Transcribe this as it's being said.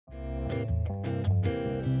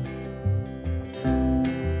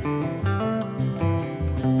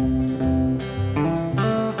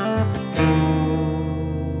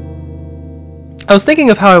I was thinking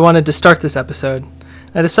of how I wanted to start this episode.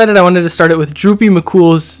 I decided I wanted to start it with Droopy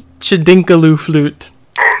McCool's Chidinkaloo flute.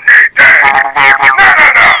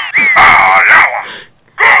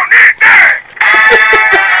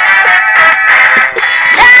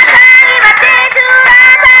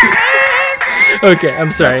 Okay,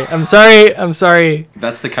 I'm sorry.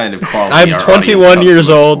 That's the kind of quality I'm our 21 audience years comes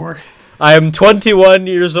to us old. for. I am 21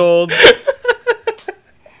 years old.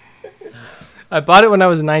 I bought it when I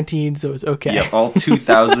was 19, so it's okay. Yep, all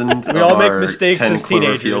 2,000 of all make our mistakes 10 as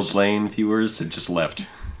teenagers. Cloverfield Lane viewers had just left.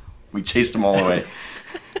 We chased them all away.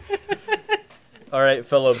 All right,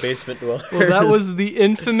 fellow basement dwellers. Well, that was the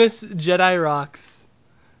infamous Jedi Rocks,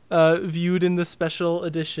 viewed in the special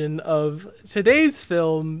edition of today's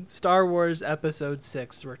film, Star Wars Episode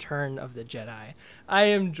 6, Return of the Jedi. I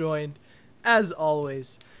am joined, as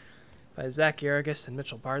always, by Zach Garrigus and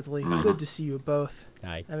Mitchell Bardsley. Good to see you both.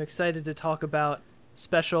 Hi. I'm excited to talk about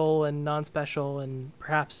special and non-special, and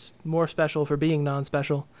perhaps more special for being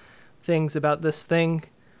non-special, things about this thing,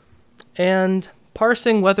 and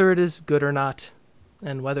parsing whether it is good or not,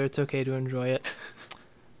 and whether it's okay to enjoy it.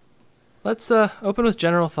 Let's open with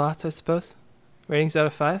general thoughts, I suppose. Ratings out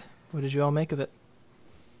of 5. What did you all make of it?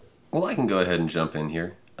 Well, I can go ahead and jump in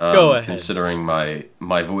here. Go ahead. Considering my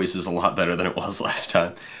voice is a lot better than it was last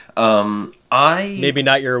time. Maybe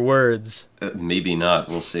not your words. Maybe not.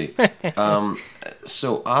 We'll see.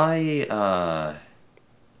 So I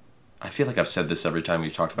feel like I've said this every time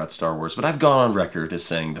we've talked about Star Wars, but I've gone on record as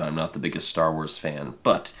saying that I'm not the biggest Star Wars fan.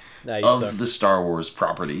 But of the Star Wars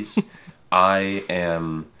properties, I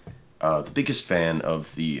am the biggest fan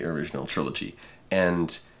of the original trilogy.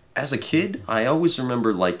 And as a kid, I always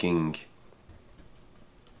remember liking...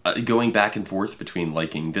 going back and forth between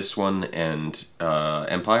liking this one and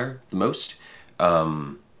Empire the most.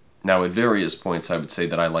 Now, at various points, I would say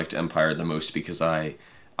that I liked Empire the most because I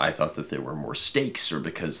thought that there were more stakes, or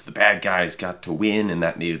because the bad guys got to win, and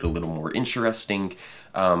that made it a little more interesting.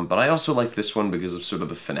 But I also liked this one because of sort of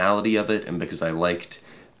the finality of it, and because I liked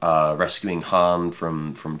rescuing Han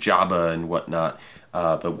from Jabba and whatnot.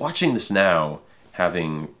 But watching this now,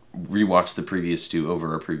 having rewatched the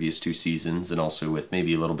previous two seasons, and also with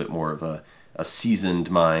maybe a little bit more of a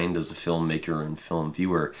seasoned mind as a filmmaker and film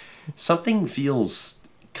viewer, something feels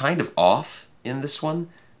kind of off in this one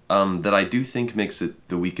that I do think makes it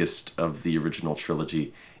the weakest of the original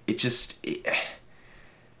trilogy.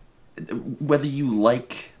 Whether you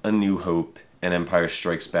like A New Hope and Empire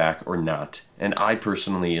Strikes Back or not, and I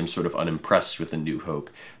personally am sort of unimpressed with A New Hope,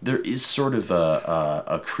 there is sort of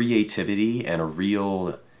a creativity and a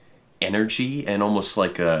real energy and almost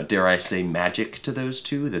like a, dare I say, magic to those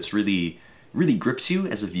two that's really, really grips you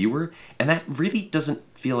as a viewer, and that really doesn't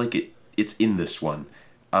feel like it's in this one.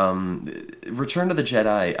 Return of the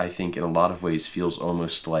Jedi, I think, in a lot of ways feels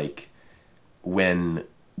almost like when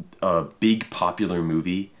a big popular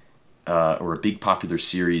movie or a big popular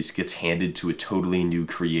series gets handed to a totally new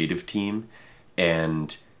creative team,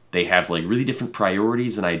 and they have like really different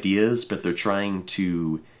priorities and ideas, but they're trying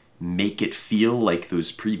to make it feel like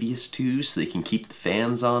those previous two so they can keep the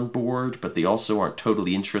fans on board, but they also aren't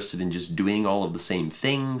totally interested in just doing all of the same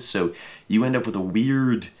things. So you end up with a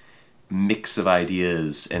weird mix of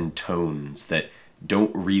ideas and tones that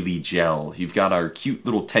don't really gel. You've got our cute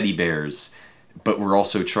little teddy bears, but we're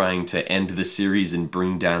also trying to end the series and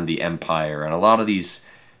bring down the Empire, and a lot of these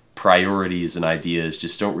priorities and ideas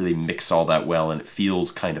just don't really mix all that well, and it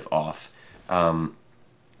feels kind of off.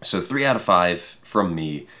 So 3 out of 5 from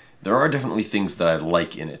me. There are definitely things that I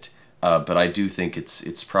like in it, but I do think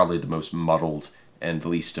it's probably the most muddled and the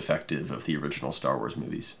least effective of the original Star Wars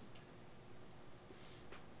movies.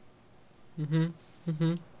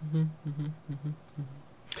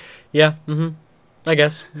 Yeah. I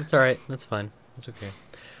guess it's all right. That's fine. That's okay.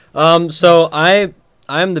 So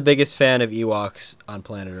I'm the biggest fan of Ewoks on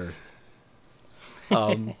planet Earth.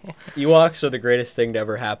 Ewoks are the greatest thing to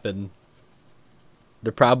ever happen.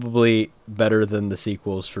 They're probably better than the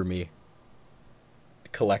sequels for me.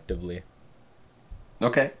 Collectively.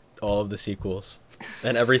 Okay. All of the sequels.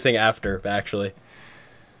 And everything after, actually.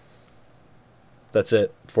 That's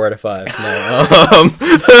it. 4 out of 5.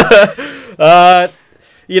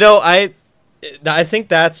 No. I think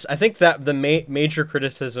that the major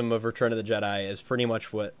criticism of Return of the Jedi is pretty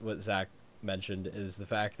much what Zach mentioned, is the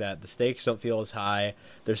fact that the stakes don't feel as high.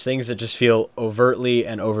 There's things that just feel overtly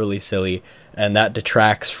and overly silly, and that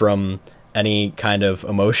detracts from any kind of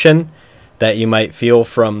emotion that you might feel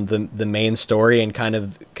from the main story, and kind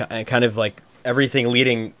of like everything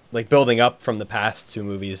leading, like building up from the past two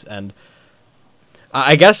movies. And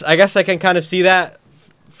I guess I can kind of see that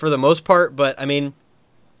for the most part, but I mean,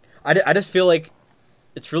 I just feel like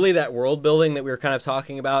it's really that world building that we were kind of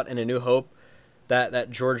talking about in A New Hope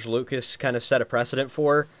that George Lucas kind of set a precedent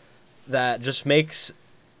for, that just makes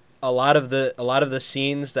a lot of the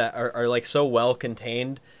scenes that are like so well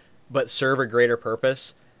contained but serve a greater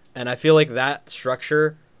purpose. And I feel like that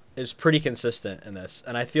structure is pretty consistent in this.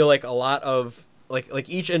 And I feel like a lot of like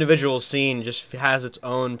each individual scene just has its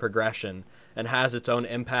own progression and has its own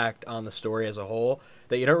impact on the story as a whole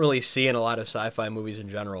that you don't really see in a lot of sci-fi movies in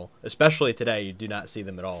general. Especially today, you do not see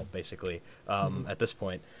them at all, basically, at this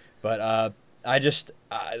point. But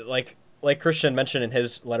like Christian mentioned in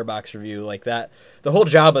his Letterboxd review, like that, the whole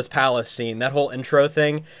Jabba's palace scene, that whole intro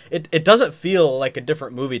thing, it doesn't feel like a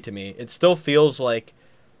different movie to me. It still feels like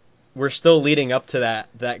we're still leading up to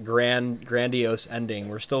that grandiose ending.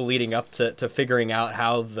 We're still leading up to figuring out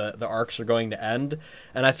how the arcs are going to end.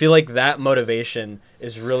 And I feel like that motivation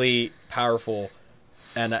is really powerful.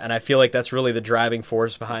 And I feel like that's really the driving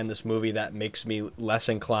force behind this movie that makes me less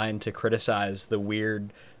inclined to criticize the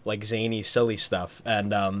weird, like, zany, silly stuff.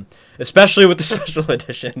 And especially with the special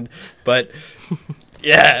edition. But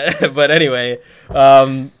yeah, but anyway,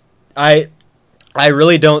 I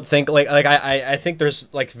really don't think I think there's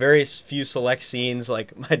like very few select scenes,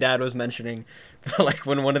 like my dad was mentioning, like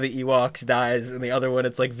when one of the Ewoks dies and the other one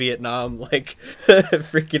it's like Vietnam, like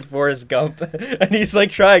freaking Forrest Gump, and he's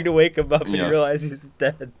like trying to wake him up and he realizes he's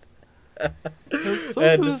dead. It's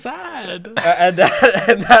so sad. And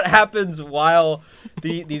that happens while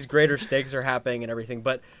these greater stakes are happening and everything.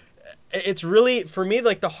 But it's really, for me,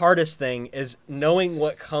 like the hardest thing is knowing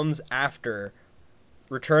what comes after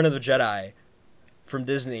Return of the Jedi from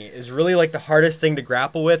Disney is really like the hardest thing to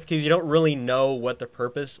grapple with, because you don't really know what the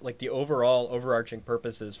purpose, like the overall overarching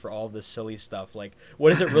purpose is for all this silly stuff. Like,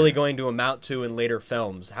 what is it really going to amount to in later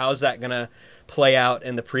films? How is that going to play out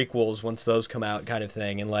in the prequels once those come out, kind of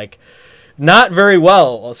thing? And like, not very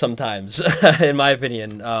well sometimes, in my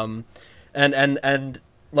opinion. And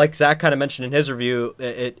like Zach kind of mentioned in his review,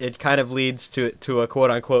 it kind of leads to a quote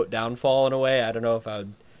unquote downfall in a way. I don't know if I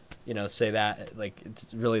would, say that like it's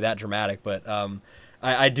really that dramatic, but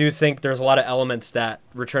I do think there's a lot of elements that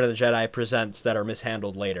Return of the Jedi presents that are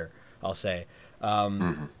mishandled later, I'll say.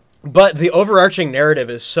 But the overarching narrative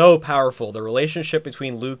is so powerful. The relationship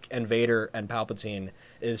between Luke and Vader and Palpatine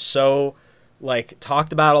is so, like,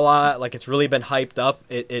 talked about a lot. Like, it's really been hyped up.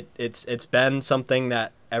 It's been something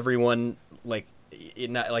that everyone, like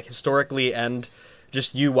historically and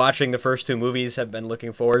just you watching the first two movies have been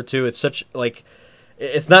looking forward to. It's such, like,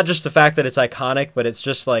 it's not just the fact that it's iconic, but it's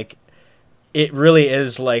just, like, it really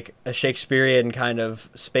is like a Shakespearean kind of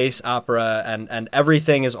space opera, and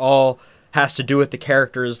everything is all has to do with the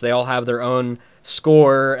characters. They all have their own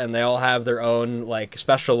score, and they all have their own like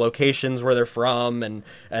special locations where they're from, and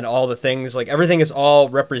all the things. Like, everything is all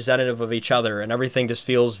representative of each other, and everything just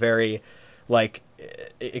feels very like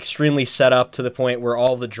extremely set up to the point where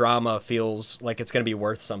all the drama feels like it's going to be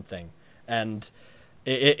worth something. And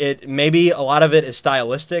it maybe a lot of it is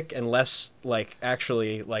stylistic and less like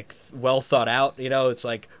actually like well thought out. It's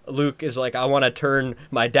like Luke is like, I want to turn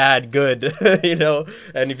my dad good,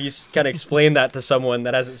 and if you kind of explain that to someone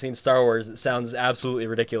that hasn't seen Star Wars, it sounds absolutely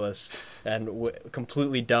ridiculous and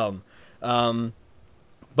completely dumb.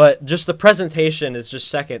 But just the presentation is just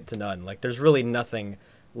second to none. Like, there's really nothing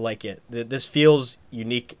like it. This feels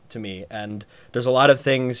unique to me, and there's a lot of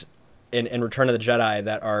things in Return of the Jedi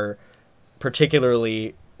that are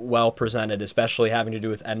particularly well presented, especially having to do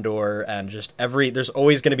with Endor, and just there's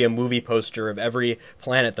always going to be a movie poster of every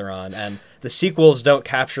planet they're on, and the sequels don't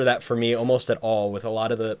capture that for me almost at all with a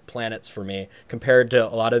lot of the planets for me compared to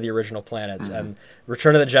a lot of the original planets. And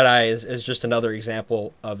Return of the Jedi is just another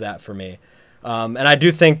example of that for me. And I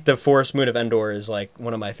do think the forest moon of Endor is like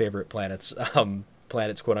one of my favorite planets.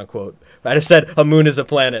 Planets, quote unquote. I just said a moon is a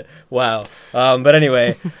planet. Wow. But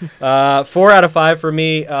anyway, 4 out of 5 for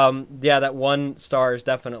me. That 1 star is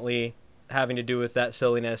definitely having to do with that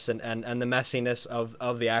silliness and the messiness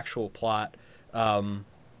of the actual plot.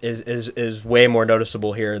 Is way more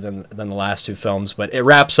noticeable here than the last 2 films. But it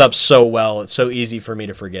wraps up so well. It's so easy for me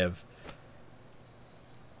to forgive.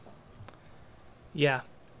 Yeah.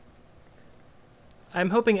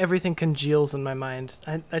 I'm hoping everything congeals in my mind.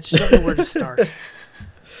 I just don't know where to start.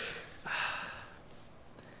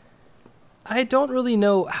 I don't really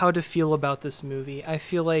know how to feel about this movie. I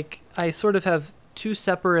feel like I sort of have 2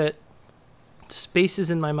 separate spaces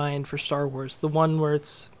in my mind for Star Wars. The one where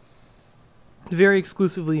it's very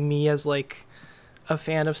exclusively me as like a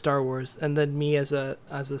fan of Star Wars, and then me as a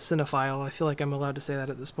cinephile. I feel like I'm allowed to say that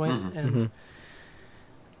at this point. And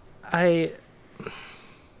I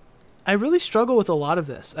really struggle with a lot of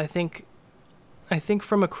this. I think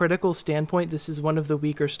from a critical standpoint, this is one of the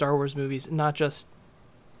weaker Star Wars movies, not just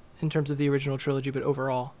in terms of the original trilogy, but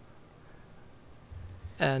overall.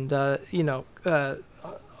 And,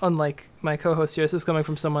 unlike my co-host here, this is coming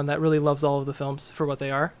from someone that really loves all of the films for what they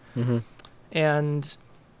are. Mm-hmm. And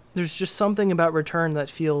there's just something about Return that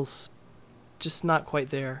feels just not quite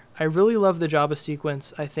there. I really love the Jabba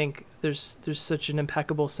sequence. I think there's such an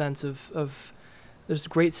impeccable sense of there's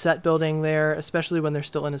great set building there, especially when they're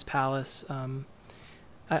still in his palace.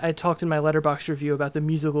 I talked in my Letterboxd review about the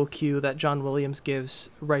musical cue that John Williams gives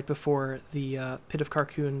right before the Pit of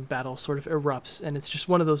Carkoon battle sort of erupts, and it's just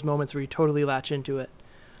one of those moments where you totally latch into it.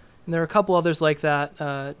 And there are a couple others like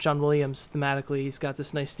that. John Williams, thematically, he's got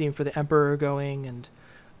this nice theme for the Emperor going, and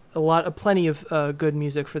plenty of good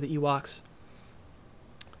music for the Ewoks.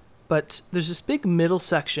 But there's this big middle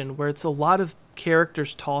section where it's a lot of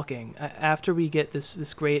characters talking. After we get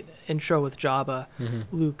this great intro with Jabba,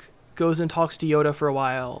 Luke goes and talks to Yoda for a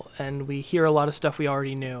while, and we hear a lot of stuff we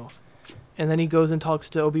already knew. And then he goes and talks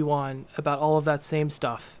to Obi-Wan about all of that same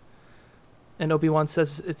stuff. And Obi-Wan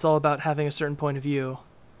says it's all about having a certain point of view.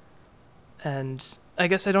 And I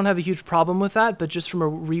guess I don't have a huge problem with that, but just from a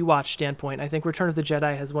rewatch standpoint, I think Return of the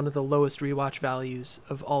Jedi has one of the lowest rewatch values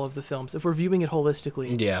of all of the films, if we're viewing it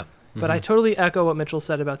holistically. Yeah. But I totally echo what Mitchell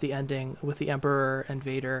said about the ending with the Emperor and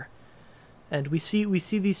Vader. And we see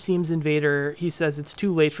these seams in Vader. He says, "It's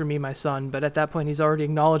too late for me, my son." But at that point, he's already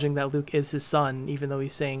acknowledging that Luke is his son, even though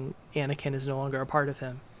he's saying Anakin is no longer a part of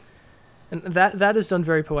him. And that is done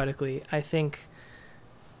very poetically, I think.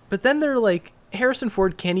 But then they're like, Harrison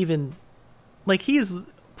Ford can't even, like, he's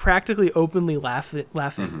practically openly laughing.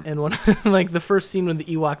 And one like the first scene when the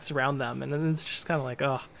Ewoks surround them, and then it's just kind of like,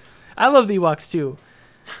 oh, I love the Ewoks too.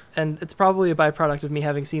 And it's probably a byproduct of me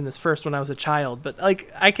having seen this first when I was a child, but like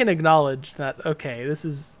I can acknowledge that, okay, this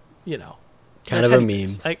is, kind of a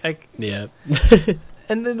meme. Yeah.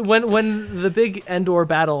 And then when the big Endor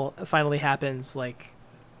battle finally happens, like,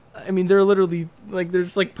 I mean, they're literally like, they're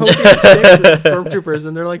just like poking sticks at the stormtroopers,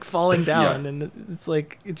 and they're like falling down, and it's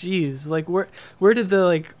like, geez, like where did the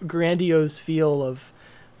like grandiose feel of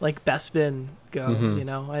like Bespin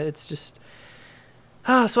go? It's just.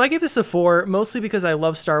 So I give this a 4, mostly because I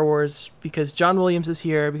love Star Wars, because John Williams is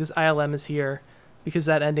here, because ILM is here, because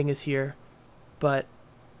that ending is here. But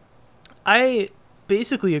I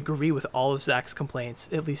basically agree with all of Zach's complaints,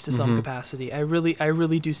 at least to some capacity. I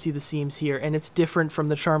really do see the seams here, and it's different from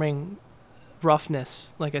the charming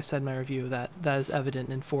roughness, like I said in my review, that is evident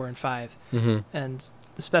in 4 and 5. And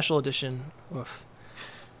the special edition, oof.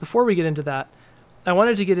 Before we get into that, I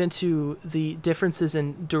wanted to get into the differences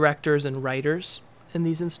in directors and writers in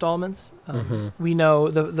these installments. We know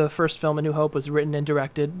the first film, A New Hope, was written and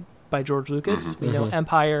directed by George Lucas. We know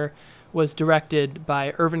Empire was directed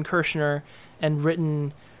by Irvin Kershner and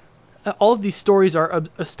written. All of these stories are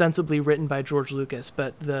ostensibly written by George Lucas,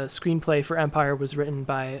 but the screenplay for Empire was written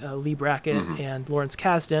by Lee Brackett and Lawrence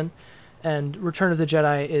Kasdan, and Return of the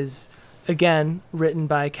Jedi is again written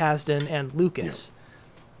by Kasdan and Lucas,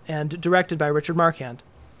 and directed by Richard Marquand.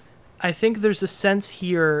 I think there's a sense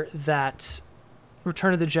here that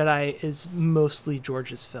Return of the Jedi is mostly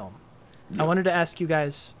George's film. I wanted to ask you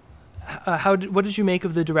guys, what did you make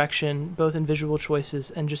of the direction, both in visual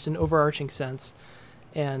choices and just an overarching sense?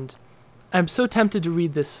 And I'm so tempted to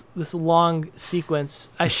read this long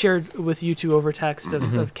sequence I shared with you two over text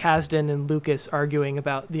of Kasdan and Lucas arguing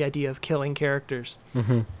about the idea of killing characters.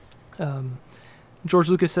 George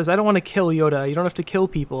Lucas says, "I don't want to kill Yoda. You don't have to kill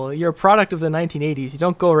people. You're a product of the 1980s. You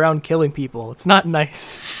don't go around killing people. It's not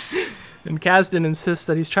nice." And Kasdan insists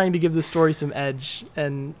that he's trying to give the story some edge,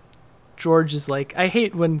 and George is like, "I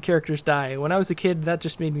hate when characters die. When I was a kid, that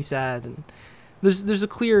just made me sad." And there's a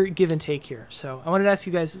clear give and take here. So I wanted to ask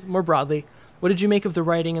you guys more broadly, what did you make of the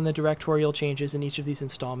writing and the directorial changes in each of these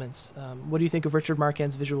installments? What do you think of Richard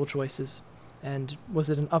Marquand's visual choices? And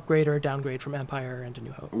was it an upgrade or a downgrade from Empire and A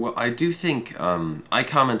New Hope? Well, I do think, I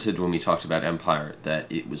commented when we talked about Empire that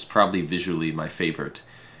it was probably visually my favorite,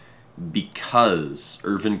 because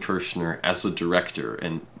Irvin Kershner, as a director,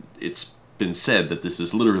 and it's been said that this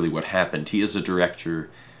is literally what happened, he as a director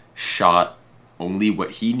shot only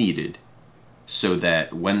what he needed so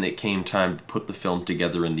that when it came time to put the film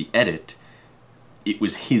together in the edit, it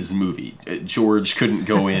was his movie. George couldn't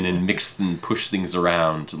go in and mix and push things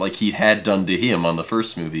around like he had done to him on the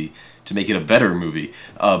first movie to make it a better movie.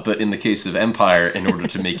 But in the case of Empire, in order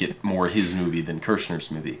to make it more his movie than Kershner's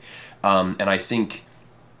movie. And I think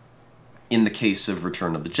in the case of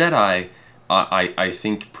Return of the Jedi, I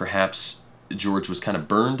think perhaps George was kind of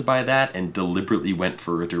burned by that and deliberately went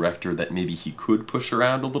for a director that maybe he could push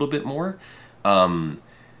around a little bit more.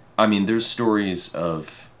 I mean, there's stories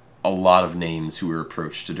of a lot of names who were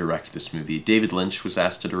approached to direct this movie. David Lynch was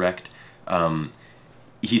asked to direct.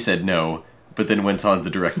 he said no, but then went on to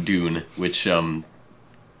direct Dune, which isn't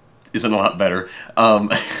a lot better.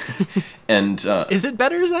 And Is it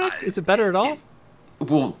better, Zach? Is it better at all?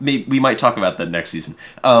 well, we might talk about that next season.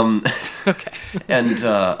 Okay. And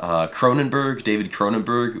Cronenberg, David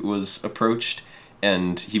Cronenberg, was approached,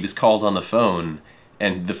 and he was called on the phone,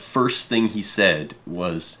 and the first thing he said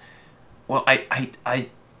was, well, I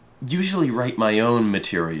usually write my own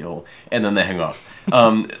material, and then they hang up.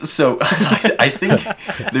 So I think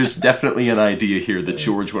there's definitely an idea here that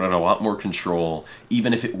George wanted a lot more control,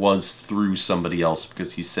 even if it was through somebody else,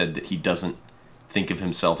 because he said that he doesn't think of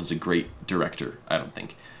himself as a great director, I don't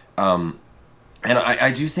think. And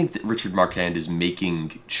I do think that Richard Marquand is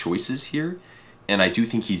making choices here, and I do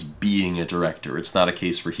think he's being a director. It's not a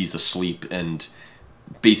case where he's asleep and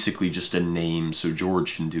basically just a name so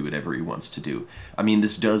George can do whatever he wants to do. I mean,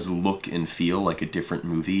 this does look and feel like a different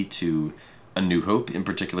movie to A New Hope. In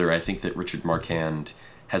particular, I think that Richard Marquand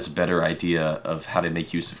has a better idea of how to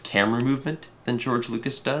make use of camera movement than George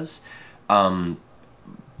Lucas does.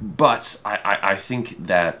 But I think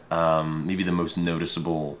that maybe the most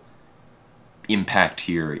noticeable impact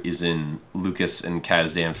here is in Lucas and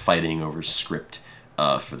Kasdan fighting over script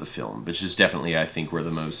for the film, which is definitely, I think, where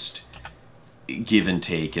the most give and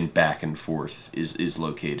take and back and forth is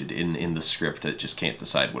located in the script that just can't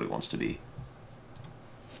decide what it wants to be.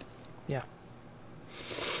 Yeah.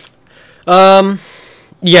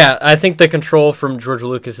 Yeah, I think the control from George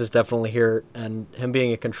Lucas is definitely here, and him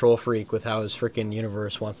being a control freak with how his freaking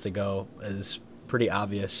universe wants to go is pretty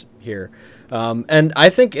obvious here. And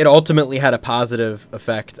I think it ultimately had a positive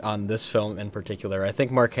effect on this film in particular. I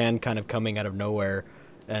think Marquand kind of coming out of nowhere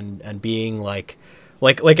and being like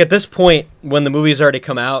at this point, when the movie's already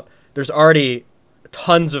come out, there's already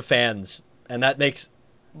tons of fans, and that makes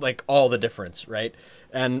like all the difference, right?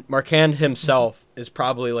 And Marquand himself is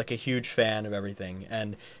probably like a huge fan of everything,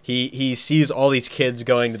 and he sees all these kids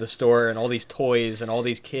going to the store and all these toys and all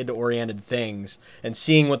these kid-oriented things, and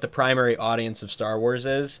seeing what the primary audience of Star Wars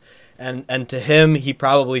is, and to him, he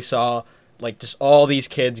probably saw like just all these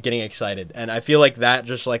kids getting excited, and I feel like that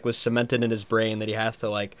just like was cemented in his brain that he has to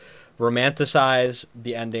like romanticize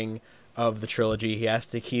the ending of the trilogy. He has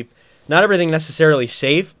to keep not everything necessarily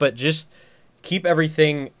safe, but just keep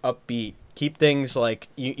everything upbeat. Keep things like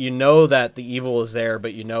you know that the evil is there,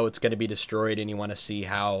 but you know it's going to be destroyed, and you want to see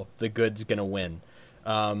how the good's going to win.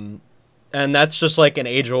 And that's just like an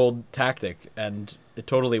age-old tactic, and it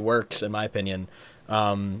totally works in my opinion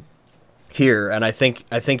here. And I think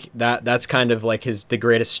that's kind of like the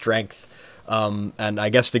greatest strength. And I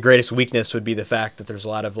guess the greatest weakness would be the fact that there's a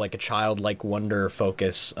lot of like a childlike wonder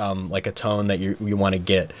focus, like a tone that you want to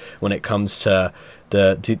get when it comes to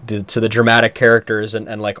the dramatic characters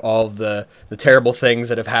and like all the terrible things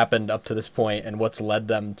that have happened up to this point and what's led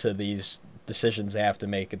them to these decisions they have to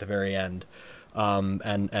make at the very end,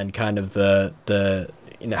 and kind of the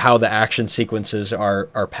how the action sequences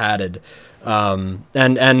are padded. And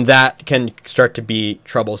that can start to be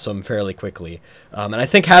troublesome fairly quickly. And I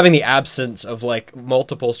think having the absence of like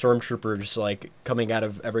multiple stormtroopers like coming out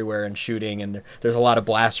of everywhere and shooting, and there's a lot of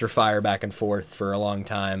blaster fire back and forth for a long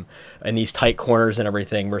time in these tight corners and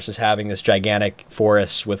everything, versus having this gigantic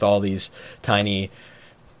forest with all these tiny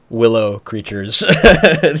willow creatures,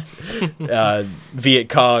 Viet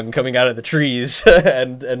Cong coming out of the trees,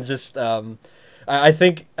 and just I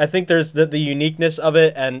think there's the uniqueness of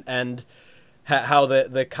it, and how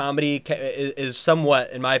the comedy is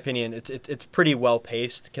somewhat, in my opinion, it's pretty well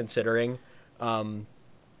paced considering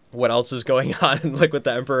what else is going on, like with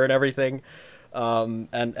the Emperor and everything.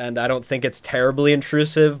 And I don't think it's terribly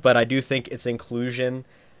intrusive, but I do think its inclusion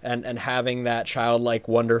and having that childlike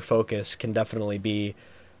wonder focus can definitely be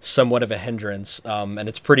somewhat of a hindrance, and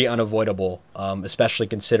it's pretty unavoidable, especially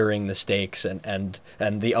considering the stakes and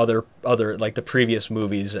the other like the previous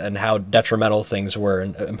movies and how detrimental things were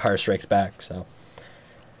in Empire Strikes Back. So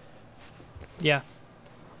yeah,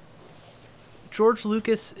 George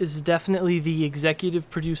Lucas is definitely the executive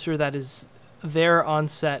producer that is there on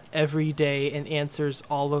set every day and answers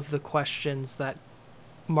all of the questions that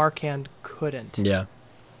Marquand couldn't. Yeah,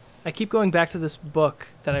 I keep going back to this book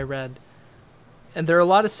that I read, and there are a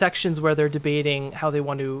lot of sections where they're debating how they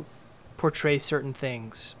want to portray certain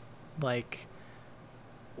things. Like,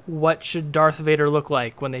 what should Darth Vader look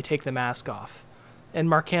like when they take the mask off? And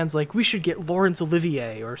Marquand's like, we should get Laurence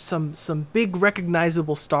Olivier or some big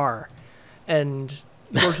recognizable star. And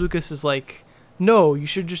George Lucas is like, no, you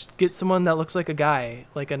should just get someone that looks like a guy,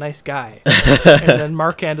 like a nice guy. And then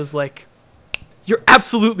Marquand is like, You're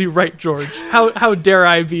absolutely right, George. How dare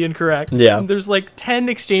I be incorrect? Yeah. And there's like 10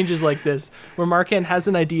 exchanges like this where Marquand has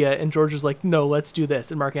an idea and George is like, no, let's do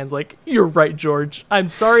this. And Marquand's like, you're right, George. I'm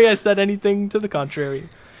sorry I said anything to the contrary.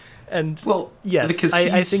 And yes, because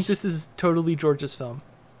I think this is totally George's film.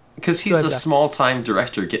 Because he's Go ahead, a Zach. small-time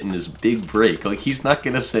director getting his big break. Like, he's not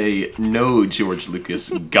going to say, no, George Lucas,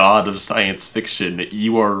 god of science fiction,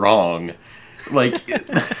 you are wrong. Like...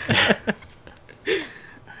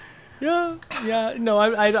 Yeah. No,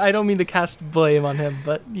 I don't mean to cast blame on him,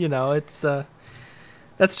 but, you know, it's...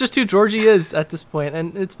 that's just who Georgie is at this point.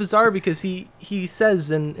 And it's bizarre because he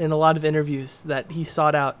says in a lot of interviews that he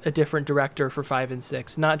sought out a different director for 5 and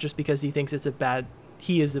 6, not just because he thinks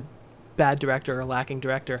he is a bad director or lacking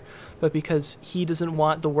director, but because he doesn't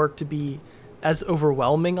want the work to be as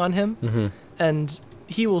overwhelming on him. Mm-hmm. And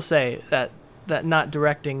he will say that not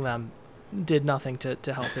directing them did nothing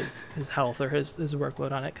to help his health or his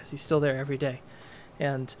workload on it, because he's still there every day.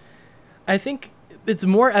 And I think it's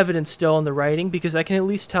more evident still in the writing, because I can at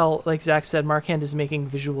least tell, like Zach said, Marquand is making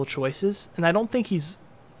visual choices, and I don't think he's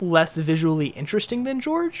less visually interesting than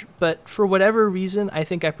George, but for whatever reason, I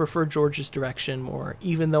think I prefer George's direction more,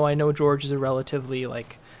 even though I know George is a relatively,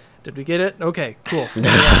 like, did we get it? Okay, cool.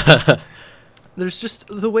 Yeah. There's just,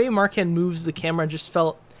 the way Marquand moves the camera just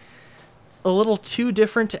felt a little too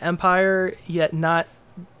different to Empire, yet not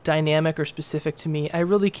dynamic or specific to me. I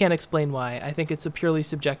really can't explain why. I think it's a purely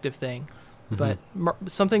subjective thing. But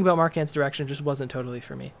something about Marquand's direction just wasn't totally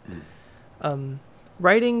for me.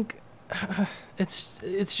 Writing,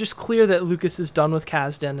 it's just clear that Lucas is done with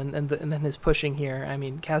Kasdan and then his pushing here. I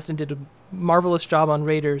mean, Kasdan did a marvelous job on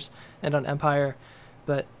Raiders and on Empire,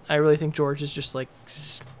 but I really think George is just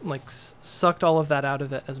sucked all of that out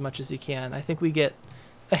of it as much as he can. I think we get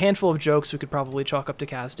a handful of jokes we could probably chalk up to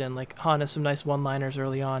Kasdan, like Han has some nice one-liners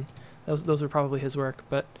early on. Those are probably his work,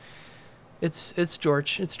 but it's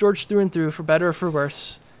George. It's George through and through, for better or for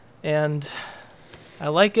worse. And I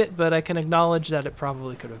like it, but I can acknowledge that it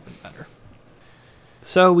probably could have been better.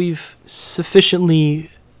 So we've sufficiently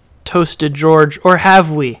toasted George, or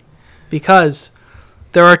have we? Because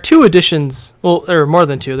there are 2 editions, well, or more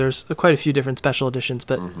than 2. There's quite a few different special editions,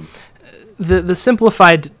 but the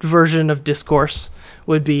simplified version of discourse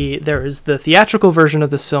would be, there is the theatrical version of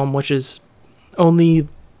this film, which is only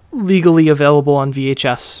legally available on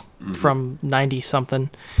VHS from 90-something,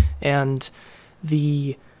 and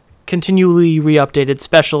the continually re-updated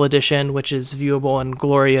special edition, which is viewable in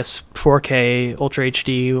glorious 4K, Ultra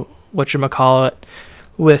HD, whatchamacallit,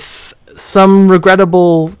 with some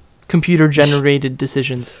regrettable computer-generated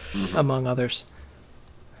decisions, among others.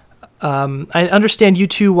 I understand you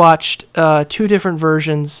 2 watched 2 different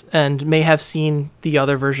versions and may have seen the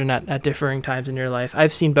other version at differing times in your life.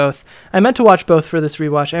 I've seen both. I meant to watch both for this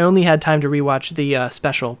rewatch. I only had time to rewatch the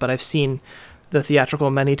special, but I've seen the theatrical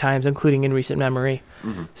many times, including in recent memory.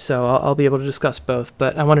 So I'll be able to discuss both.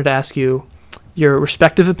 But I wanted to ask you your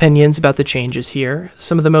respective opinions about the changes here.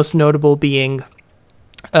 Some of the most notable being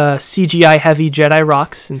CGI-heavy Jedi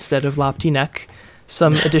rocks instead of Lopty neck,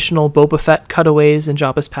 some additional Boba Fett cutaways in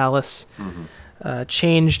Jabba's palace,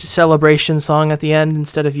 changed celebration song at the end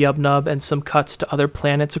instead of Yub Nub, and some cuts to other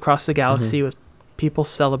planets across the galaxy with people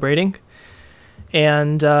celebrating.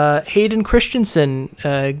 And Hayden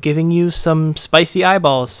Christensen giving you some spicy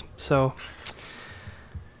eyeballs. So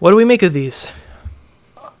what do we make of these?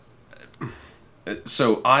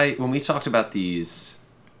 So when we talked about these,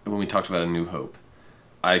 when we talked about A New Hope,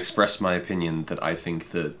 I expressed my opinion that I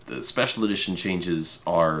think that the special edition changes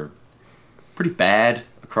are pretty bad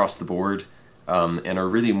across the board, and are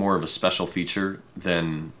really more of a special feature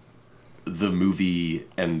than the movie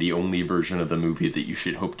and the only version of the movie that you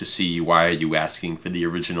should hope to see. Why are you asking for the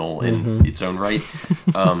original in its own right?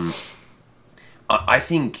 I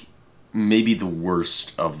think maybe the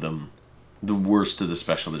worst of them, the worst of the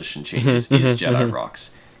special edition changes is Jedi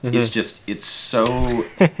Rocks. It's so...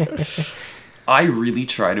 I really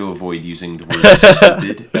try to avoid using the word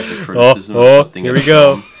stupid as a criticism of something. Here we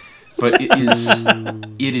go. But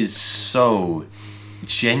it is so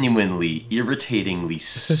genuinely, irritatingly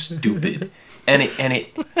stupid, and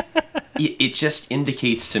it just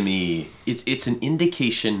indicates to me, it's an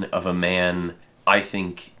indication of a man, I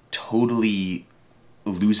think, totally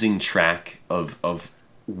losing track of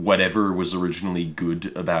whatever was originally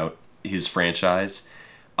good about his franchise.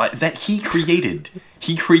 That he created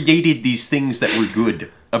these things that were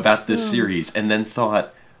good about this series, and then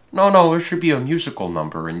thought, no, it should be a musical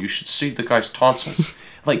number, and you should see the guy's tonsils.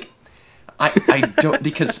 Like, I don't,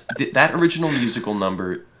 because that original musical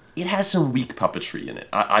number, it has some weak puppetry in it.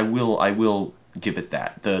 I will give it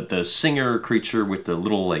that. The singer creature with the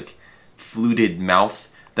little, like, fluted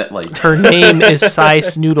mouth that like Her name is Cy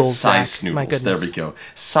Snoodles. Cy Zach. My Snoodles. goodness. There we go.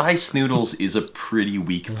 Cy Snoodles is a pretty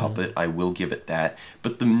weak puppet. I will give it that.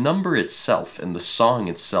 But the number itself and the song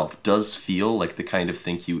itself does feel like the kind of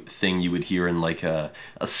thing you would hear in like a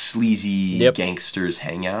sleazy gangster's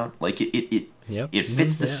hangout. Like it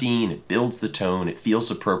fits the scene. It builds the tone. It feels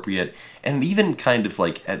appropriate, and even kind of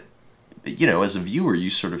like as a viewer, you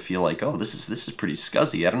sort of feel like, oh, this is pretty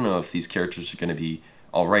scuzzy. I don't know if these characters are going to be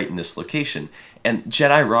all right in this location. And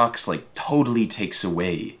Jedi Rocks like totally takes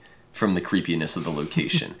away from the creepiness of the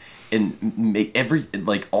location and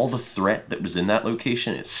make all the threat that was in that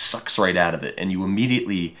location, it sucks right out of it, and you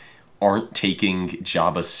immediately aren't taking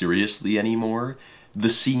Jabba seriously anymore. The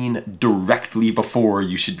scene directly before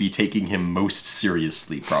you should be taking him most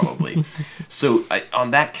seriously, probably. So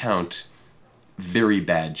on that count, very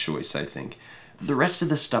bad choice, I think. The rest of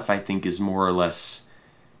the stuff, I think, is more or less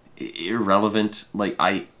irrelevant. Like,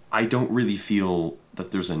 I don't really feel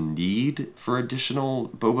that there's a need for additional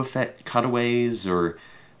Boba Fett cutaways or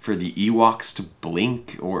for the Ewoks to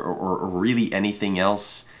blink or really anything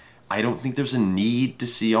else. I don't think there's a need to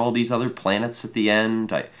see all these other planets at the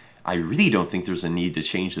end. I really don't think there's a need to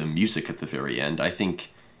change the music at the very end. I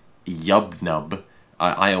think Yub Nub,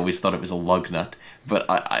 I always thought it was a lug nut, but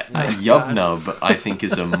Yub Nub, I think,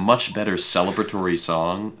 is a much better celebratory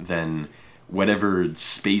song than whatever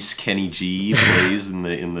Space Kenny G plays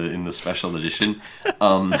in the special edition.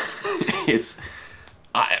 I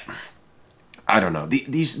don't know.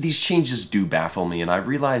 These changes do baffle me, and I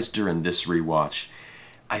realized during this rewatch,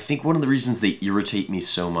 I think one of the reasons they irritate me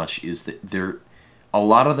so much is that a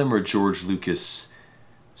lot of them are George Lucas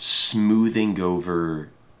smoothing over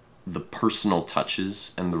the personal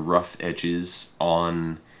touches and the rough edges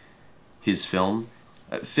on his film.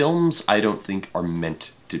 Films, I don't think, are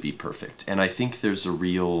meant to be perfect, and I think there's a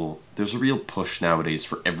real push nowadays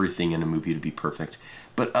for everything in a movie to be perfect.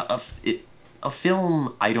 But a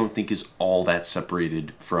film, I don't think, is all that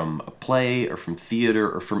separated from a play or from theater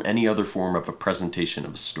or from any other form of a presentation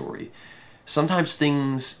of a story. Sometimes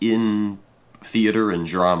things in theater and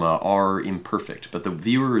drama are imperfect, but the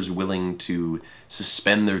viewer is willing to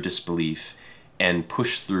suspend their disbelief and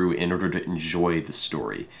push through in order to enjoy the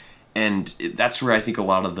story. And that's where I think a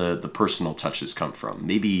lot of the personal touches come from.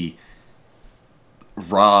 Maybe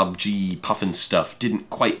Rob G. Pufnstuf didn't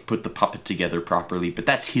quite put the puppet together properly, but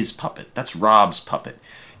that's his puppet. That's Rob's puppet.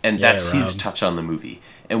 And that's his touch on the movie.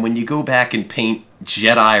 And when you go back and paint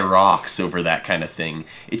Jedi Rocks over that kind of thing,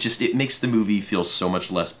 it makes the movie feel so much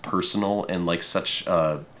less personal and like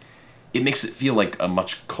it makes it feel like a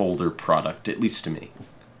much colder product, at least to me.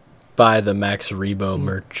 Buy the Max Rebo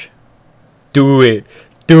merch. Do it.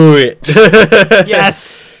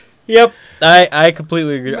 Yes. Yep. I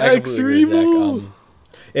completely agree. Max Rebo.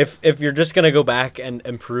 If you're just gonna go back and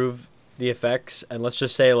improve the effects, and let's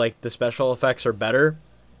just say like the special effects are better,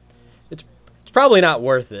 it's probably not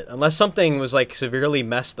worth it unless something was like severely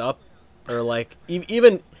messed up, or like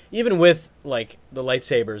even with like the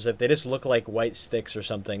lightsabers, if they just look like white sticks or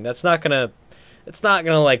something, it's not gonna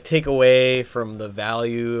like take away from the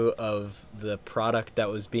value of the product that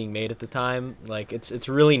was being made at the time. Like it's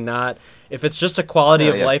really not. If it's just a quality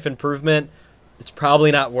of life improvement, it's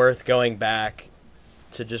probably not worth going back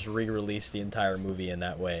to just re-release the entire movie in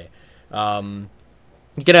that way.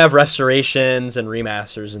 You can have restorations and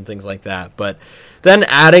remasters and things like that, but then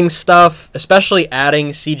adding stuff, especially adding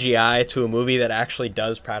CGI to a movie that actually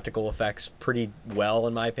does practical effects pretty well,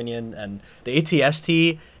 in my opinion, and the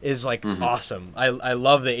ATST is like awesome. I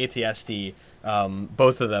love the ATST,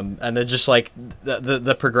 both of them, and then just like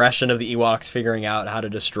the progression of the Ewoks figuring out how to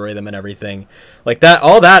destroy them and everything like that.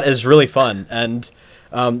 All that is really fun, and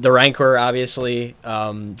the Rancor, obviously,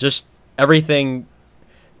 just everything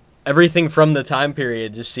from the time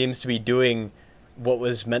period just seems to be doing what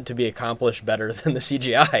was meant to be accomplished better than the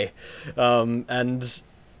CGI. And it's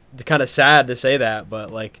kind of sad to say that,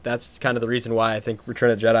 but like that's kind of the reason why I think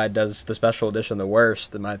Return of the Jedi does the special edition the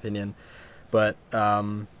worst, in my opinion. But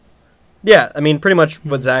yeah, I mean, pretty much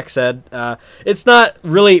what Zach said. It's not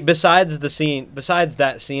really, besides that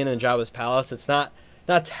scene in Jabba's palace, it's not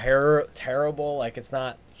terrible. Like, it's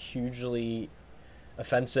not hugely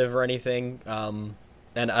offensive or anything.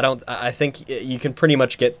 And I think you can pretty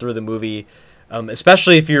much get through the movie,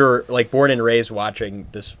 especially if you're like born and raised watching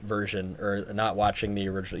this version or not watching the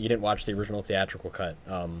original. You didn't watch the original theatrical cut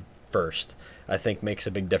first. I think makes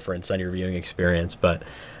a big difference on your viewing experience. But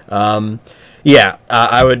yeah,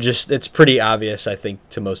 I would just, it's pretty obvious, I think,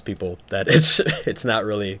 to most people that it's not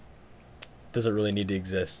really, doesn't really need to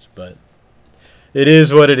exist, but it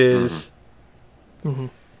is what it is. Mm-hmm.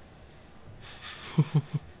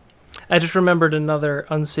 I just remembered another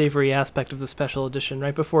unsavory aspect of the special edition.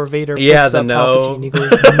 Right before Vader Yeah, picks the up no. Palpatine, he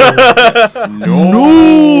goes,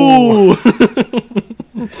 No.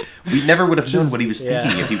 "No!" We never would have known what he was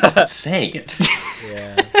thinking if he wasn't saying it.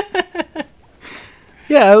 Yeah.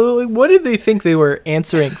 Yeah, like, what did they think they were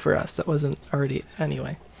answering for us that wasn't already...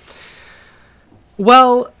 Anyway.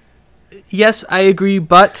 Well, yes, I agree,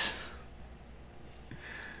 but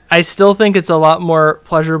I still think it's a lot more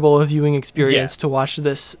pleasurable a viewing experience to watch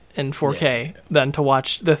this in 4K than to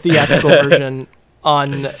watch the theatrical version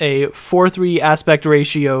on a 4:3 aspect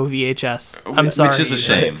ratio VHS. I'm sorry. Which is a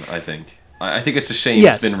shame, I think. I think it's a shame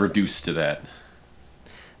Yes. it's been reduced to that.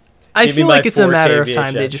 I Give me feel my like it's a 4K matter of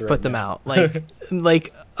time they VHS just right put them now. out.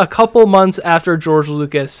 Like a couple months after George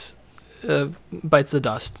Lucas bites the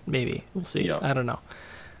dust, maybe. We'll see. Yeah. I don't know.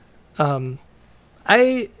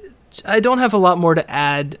 I don't have a lot more to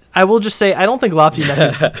add. I will just say I don't think Lopty Neck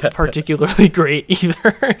is particularly great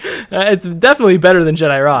either. It's definitely better than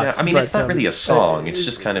Jedi Rocks. Yeah, I mean, but, it's not really a song. It's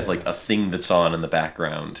just kind of like a thing that's on in the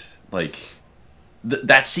background. Like,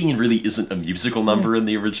 that scene really isn't a musical number in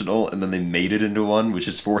the original, and then they made it into one, which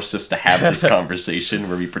has forced us to have this conversation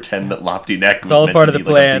where we pretend that Lopty Neck was It's all meant part to of the be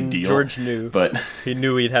like a plan. big deal. George knew. But He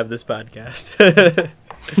knew we'd have this podcast.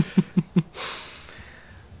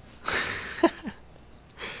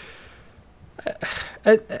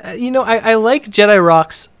 I like Jedi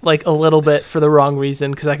Rocks like a little bit for the wrong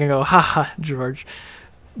reason because I can go, haha, George.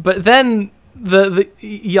 But then the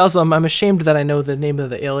Yazam, I'm ashamed that I know the name of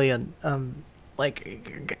the alien.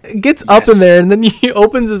 Gets up in Yes. there and then he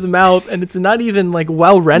opens his mouth and it's not even like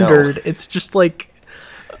well rendered. No. It's just like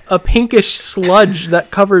a pinkish sludge that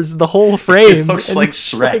covers the whole frame. it looks And like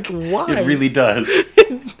it's Shrek. like, why? It really does.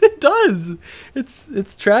 It does.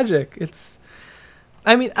 It's tragic.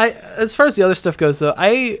 I mean, as far as the other stuff goes, though,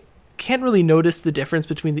 I can't really notice the difference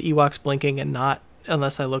between the Ewoks blinking and not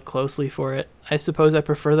unless I look closely for it. I suppose I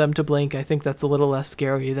prefer them to blink. I think that's a little less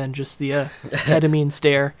scary than just the ketamine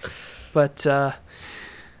stare. But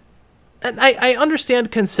and I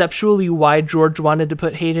understand conceptually why George wanted to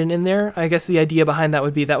put Hayden in there. I guess the idea behind that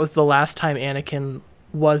would be that was the last time Anakin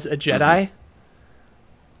was a Jedi.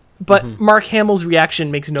 But Mark Hamill's reaction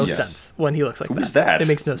makes no Yes. sense when he looks like Who that. was that? It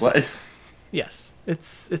makes no What? sense. Yes,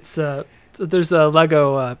 it's there's a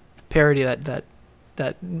Lego parody that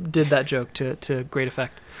did that joke to great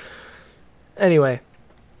effect. Anyway,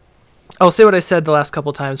 I'll say what I said the last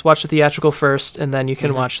couple times. Watch the theatrical first, and then you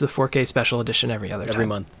can watch the 4K special edition every time.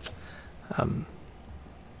 month.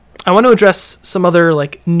 I want to address some other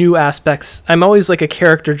like new aspects. I'm always like a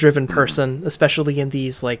character-driven person, especially in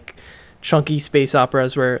these like chunky space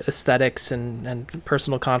operas where aesthetics and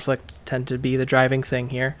personal conflict tend to be the driving thing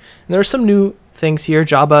here. And there are some new things here.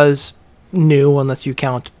 Jabba is new, unless you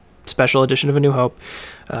count special edition of A New Hope.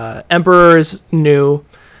 Emperor is new,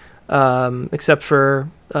 except for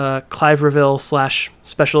Clive Reville /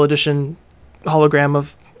 special edition hologram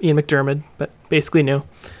of Ian McDiarmid, but basically new.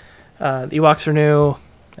 The Ewoks are new.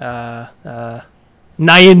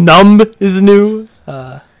 Nyan Numb is new.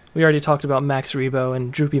 We already talked about Max Rebo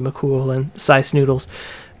and Droopy McCool and Cy Snoodles,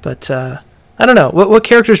 but I don't know. What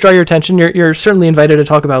characters draw your attention? You're certainly invited to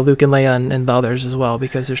talk about Luke and Leia and the others as well,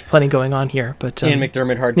 because there's plenty going on here. But Ian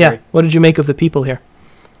McDiarmid, hard yeah, carry. what did you make of the people here?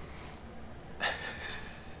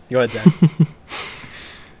 Go ahead, Zach.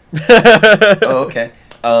 Oh, okay.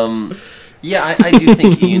 Yeah, I do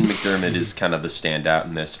think Ian McDiarmid is kind of the standout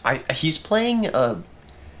in this. He's playing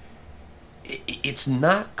it's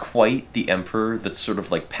not quite the Emperor that's sort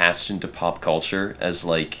of like passed into pop culture as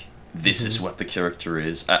like this is what the character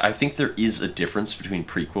is. I think there is a difference between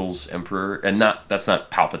prequels Emperor and that's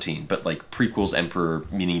not Palpatine, but like prequels Emperor,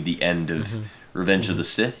 meaning the end of Revenge of the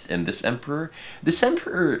Sith, and this Emperor. This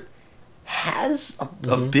Emperor has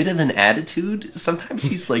a bit of an attitude. Sometimes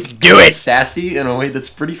he's like sassy in a way that's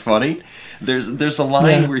pretty funny. There's a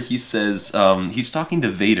line where he says he's talking to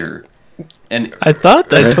Vader, and I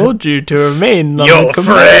thought I told you to remain on Your the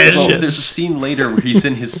command well, ships. there's a scene later where he's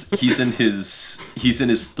in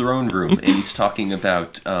his throne room and he's talking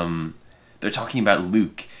about they're talking about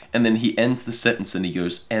Luke, and then he ends the sentence and he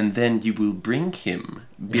goes, and then you will bring him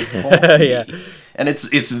before me. Yeah. And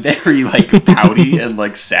it's very like pouty and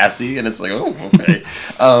like sassy, and it's like, oh, okay.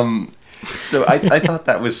 So I thought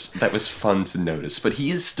that was fun to notice, but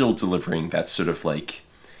he is still delivering that sort of like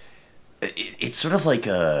it's sort of like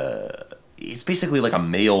it's basically like a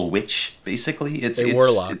male witch. Basically, it's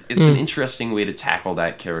warlock. It's an interesting way to tackle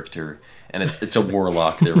that character, and it's a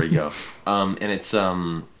warlock. There we go. And it's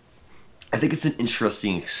I think it's an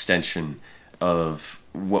interesting extension of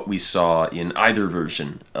what we saw in either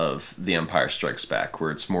version of The Empire Strikes Back,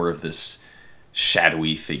 where it's more of this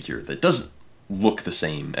shadowy figure that doesn't look the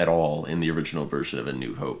same at all in the original version of A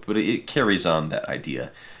New Hope, but it carries on that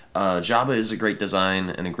idea. Jabba is a great design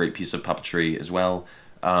and a great piece of puppetry as well.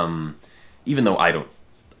 Even though I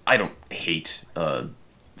don't hate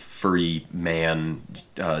furry man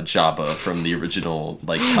Jabba from the original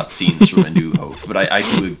like cutscenes from A New Hope, but I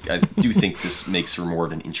do think this makes for more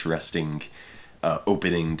of an interesting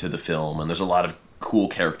opening to the film, and there's a lot of cool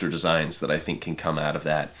character designs that I think can come out of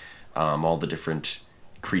that. All the different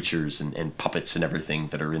creatures and puppets and everything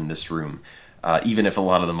that are in this room, even if a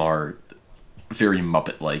lot of them are very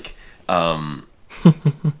Muppet-like. I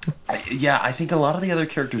think a lot of the other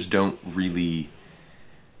characters don't really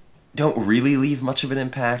leave much of an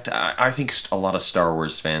impact. I think a lot of Star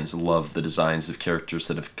Wars fans love the designs of characters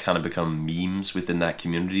that have kind of become memes within that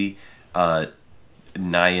community.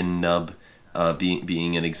 Nyan Nub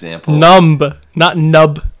being an example. Numb, not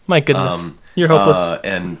nub. My goodness, you're hopeless.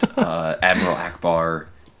 And Admiral Akbar.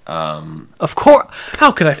 Of course.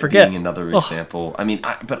 How could I forget? Being another example. I mean,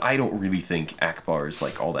 but I don't really think Akbar is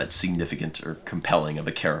like all that significant or compelling of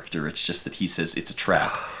a character. It's just that he says it's a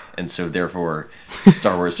trap. And so, therefore,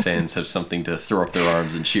 Star Wars fans have something to throw up their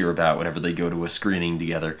arms and cheer about whenever they go to a screening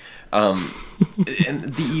together. And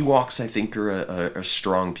the Ewoks, I think, are a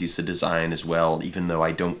strong piece of design as well, even though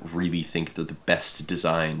I don't really think they're the best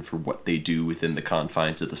design for what they do within the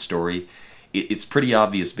confines of the story. It's pretty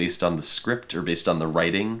obvious based on the script or based on the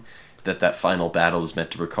writing that final battle is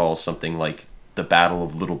meant to recall something like the Battle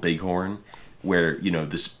of Little Bighorn, where,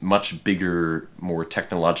 this much bigger, more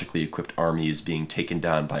technologically equipped army is being taken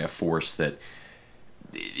down by a force that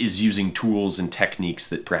is using tools and techniques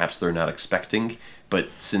that perhaps they're not expecting. But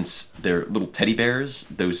since they're little teddy bears,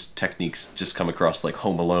 those techniques just come across like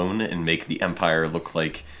Home Alone and make the Empire look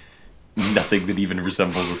like nothing that even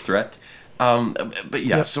resembles a threat. But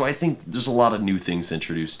yeah, so I think there's a lot of new things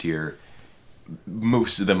introduced here.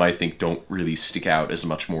 Most of them, I think, don't really stick out as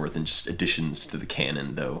much more than just additions to the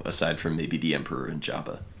canon, though, aside from maybe the Emperor and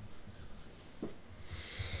Jabba.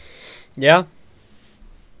 Yeah.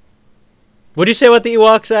 What'd you say about the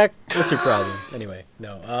Ewoks, Zach? What's your problem? Anyway,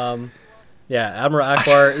 no. Yeah, Admiral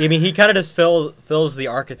Akbar, I mean, he kind of just fills the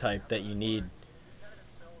archetype that you need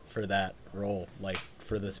for that role, like,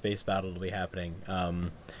 for the space battle to be happening.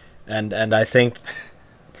 And I think,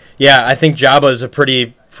 I think Jabba is a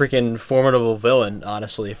pretty freaking formidable villain,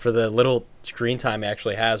 honestly, for the little screen time he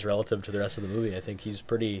actually has relative to the rest of the movie. I think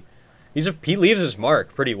he leaves his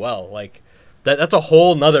mark pretty well. Like, that's a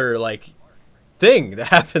whole nother, like, thing that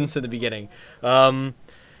happens in the beginning. And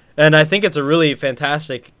I think it's a really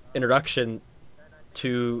fantastic introduction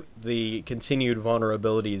to the continued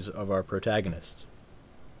vulnerabilities of our protagonist.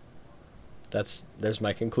 There's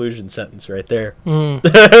my conclusion sentence right there. That's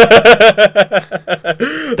your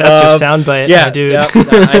soundbite, my dude. Yeah.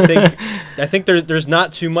 I think there's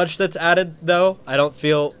not too much that's added though. I don't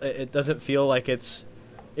feel it doesn't feel like it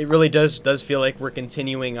really does feel like we're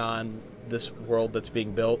continuing on this world that's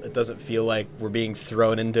being built. It doesn't feel like we're being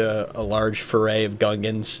thrown into a large foray of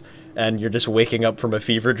Gungans and you're just waking up from a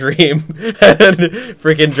fever dream and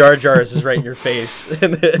freaking Jar Jar is right in your face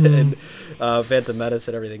and Phantom Menace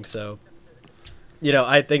and everything. So,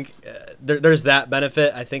 I think there's that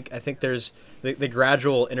benefit. I think there's the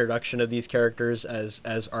gradual introduction of these characters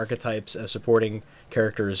as archetypes, as supporting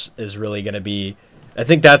characters is really going to be. I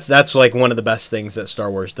think that's like one of the best things that Star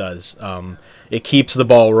Wars does. It keeps the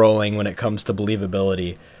ball rolling when it comes to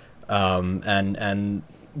believability, and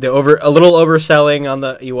a little overselling on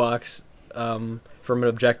the Ewoks from an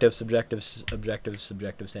objective, subjective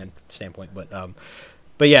standpoint.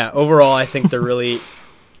 But yeah, overall, I think they're really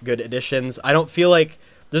good additions. I don't feel like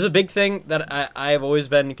there's a big thing that I've always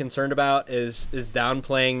been concerned about is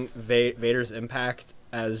downplaying Vader's impact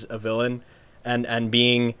as a villain and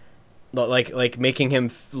being like making him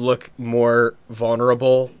look more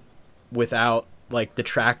vulnerable without like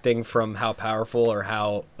detracting from how powerful or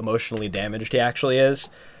how emotionally damaged he actually is.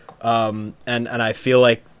 And I feel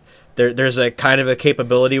like there's a kind of a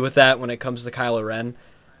capability with that when it comes to Kylo Ren.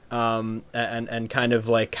 And kind of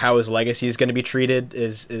like how his legacy is going to be treated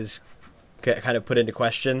is kind of put into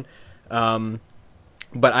question. But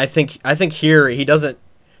I think here he doesn't.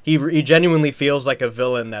 He genuinely feels like a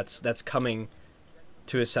villain that's coming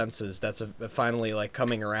to his senses. That's finally like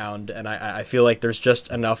coming around, and I feel like there's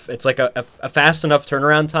just enough. It's like a fast enough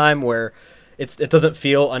turnaround time where it doesn't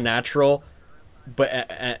feel unnatural, but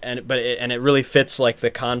it really fits like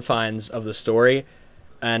the confines of the story.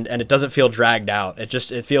 And it doesn't feel dragged out.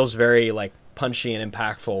 It feels very like punchy and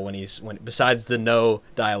impactful when besides the no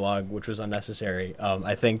dialogue, which was unnecessary.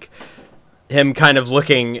 I think him kind of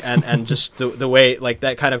looking and just the way like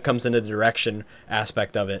that kind of comes into the direction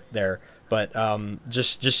aspect of it there. But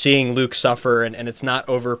just seeing Luke suffer and it's not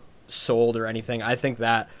oversold or anything, I think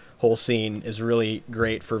that whole scene is really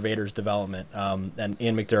great for Vader's development. And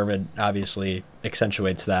Ian McDiarmid obviously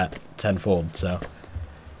accentuates that tenfold. So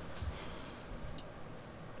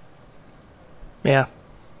Yeah.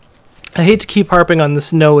 I hate to keep harping on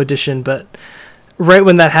this no edition, but right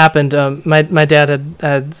when that happened, my dad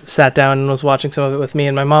had sat down and was watching some of it with me,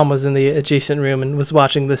 and my mom was in the adjacent room and was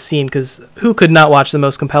watching this scene, because who could not watch the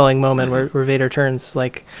most compelling moment where Vader turns,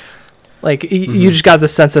 you just got the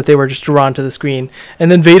sense that they were just drawn to the screen,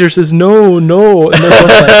 and then Vader says no, and they're both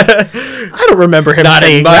like, I don't remember him not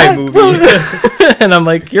saying in my that movie. and I'm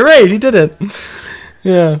like, you're right, he didn't.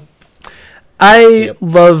 Yeah, I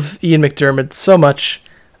love Ian McDiarmid so much.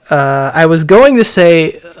 I was going to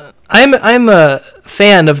say I'm a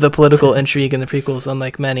fan of the political intrigue in the prequels,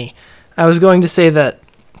 unlike many. I was going to say that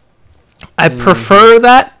I prefer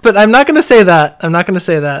that, but I'm not going to say that. I'm not going to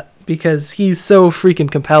say that because he's so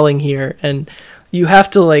freaking compelling here, and you have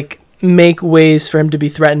to make ways for him to be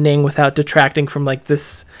threatening without detracting from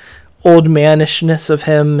this old manishness of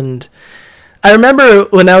him. And I remember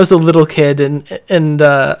when I was a little kid, and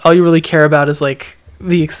all you really care about is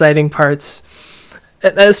the exciting parts.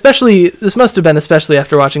 Especially, this must have been especially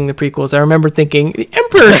after watching the prequels. I remember thinking the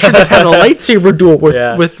Emperor should have had a lightsaber duel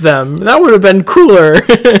with them. That would have been cooler.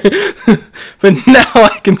 But now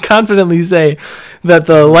I can confidently say that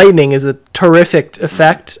the lightning is a terrific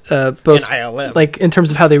effect, both in terms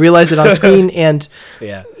of how they realize it on screen and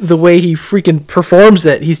the way he freaking performs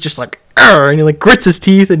it. He's just and he grits his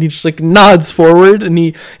teeth and he just nods forward and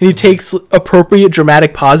he takes appropriate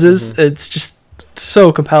dramatic pauses. It's just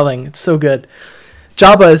so compelling. It's so good.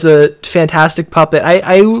 Jabba is a fantastic puppet.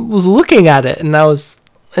 I was looking at it and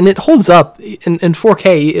it holds up in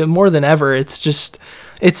 4K more than ever.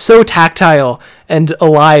 It's so tactile and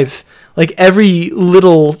alive. Every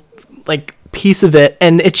little piece of it,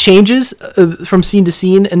 and it changes from scene to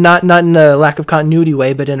scene, and not in a lack of continuity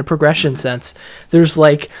way, but in a progression sense. There's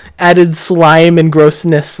added slime and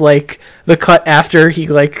grossness, the cut after he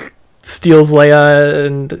steals Leia,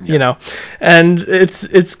 and and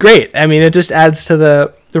it's great. I mean, it just adds to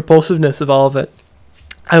the repulsiveness of all of it.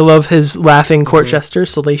 I love his laughing court jester,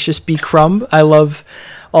 Salacious B. Crumb. I love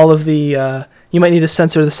all of the you might need to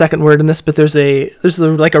censor the second word in this, but there's a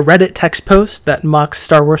Reddit text post that mocks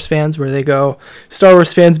Star Wars fans, where they go, Star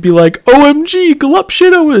Wars fans be like, OMG,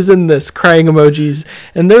 Glupshido is in this, crying emojis.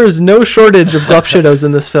 And there is no shortage of Glupshidos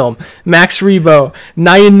in this film. Max Rebo,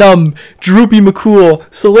 Nyan Num, Droopy McCool,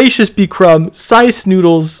 Salacious B. Crumb, Sice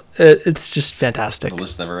Noodles. It's just fantastic. The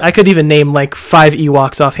list never ends. I could even name 5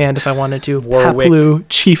 Ewoks offhand if I wanted to. Warwick. Paplu,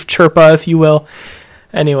 Chief Chirpa, if you will.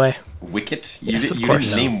 Anyway. Wicket? Yes, of you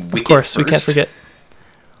course. Didn't name Wicket of course, first? We can't forget.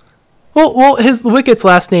 Well, Wicket's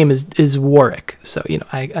last name is Warwick, so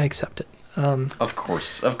I accept it. Of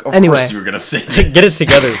course, anyway. Course you were gonna say this. Get it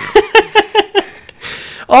together.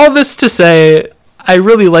 All this to say, I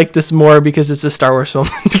really like this more because it's a Star Wars film,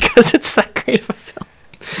 because it's that great of a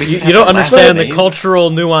film. You don't understand the cultural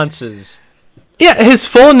nuances. Yeah, his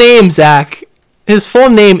full name, Zach. His full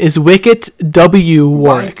name is Wicket W.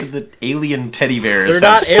 Warwick. Why do the alien teddy bears They're have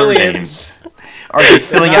not surnames? aliens. Are they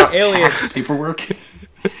filling out aliens. tax paperwork?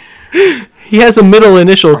 He has a middle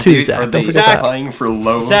initial too, Zach. Are Don't they forget that. applying for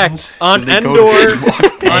loans? Zach, on Do they go Endor, to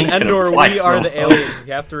Ewok Bank on and Endor, apply we for are a the loan? aliens.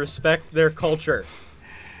 You have to respect their culture.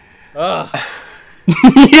 Ugh.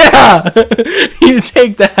 Yeah! You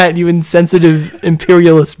take that, you insensitive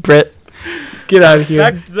imperialist Brit. Get out of here.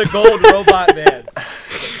 Respect the gold robot man.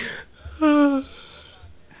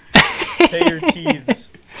 Pay your teeths,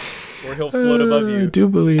 or he'll float above you.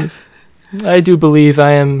 I do believe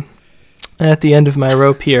I am at the end of my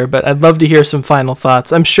rope here, but I'd love to hear some final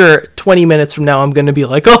thoughts. I'm sure 20 minutes from now I'm going to be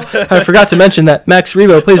like, oh, I forgot to mention that Max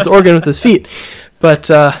Rebo plays the organ with his feet. But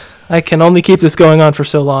I can only keep this going on for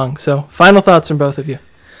so long. So final thoughts from both of you.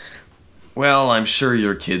 Well, I'm sure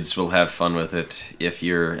your kids will have fun with it if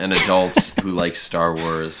you're an adult who likes Star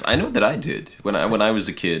Wars. I know that I did when I was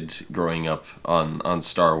a kid growing up on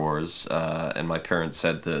Star Wars, and my parents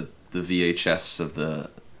had the VHS of the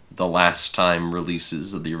last time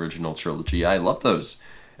releases of the original trilogy. I love those,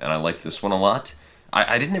 and I liked this one a lot.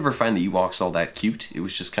 I didn't ever find the Ewoks all that cute. It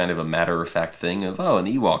was just kind of a matter-of-fact thing of, and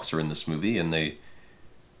the Ewoks are in this movie, and they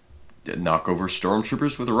knock over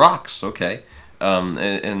stormtroopers with rocks. Okay.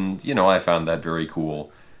 And I found that very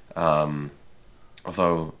cool.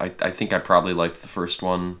 Although I think I probably liked the first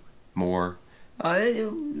one more.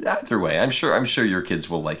 Either way, I'm sure your kids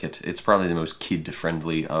will like it. It's probably the most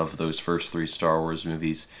kid-friendly of those first 3 Star Wars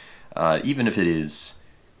movies, even if it is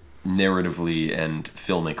narratively and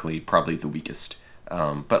filmically probably the weakest.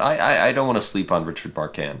 But I don't want to sleep on Richard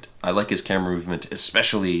Marquand. I like his camera movement,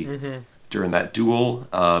 especially during that duel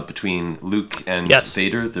between Luke and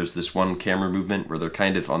Vader. There's this one camera movement where they're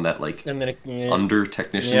kind of on that like and then under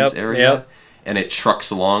technicians area, and it trucks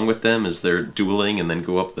along with them as they're dueling, and then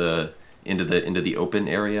go up into the open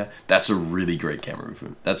area. That's a really great camera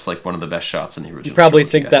movement. That's like one of the best shots in the original. You probably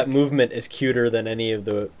think that movement is cuter than any of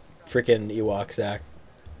the freaking Ewoks act.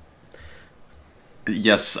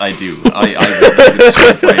 Yes, I do. I would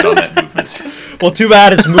swipe right on that movement. Well, too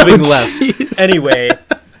bad it's moving left. Jeez.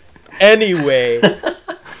 Anyway,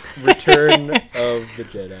 Return of the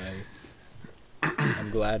Jedi.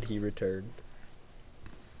 I'm glad he returned.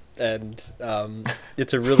 And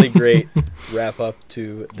it's a really great wrap-up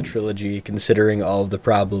to the trilogy, considering all of the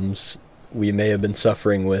problems we may have been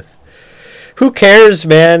suffering with. Who cares,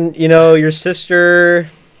 man? You know, your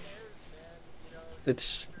sister...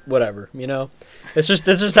 It's whatever, you know? It's just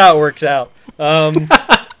how it works out.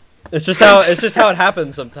 It's just how it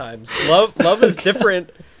happens sometimes. Love is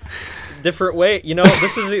different way. You know,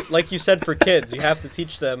 this is like you said for kids. You have to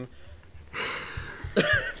teach them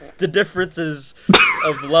the differences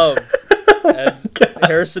of love. And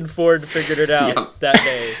Harrison Ford figured it out that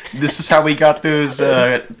day. This is how we got those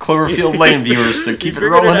Cloverfield Lane viewers. So keep it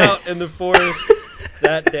rolling. He figured it out in the forest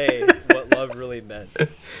that day what love really meant.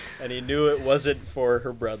 And he knew it wasn't for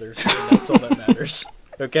her brothers, and that's all that matters.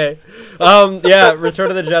 Okay?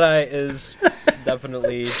 Return of the Jedi is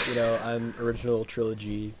definitely, you know, I'm original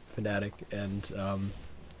trilogy fanatic, and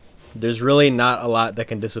there's really not a lot that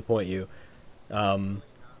can disappoint you,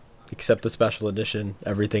 except the special edition.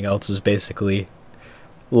 Everything else is basically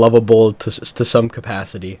lovable to some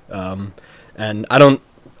capacity. And I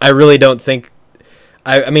really don't think,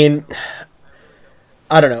 I mean...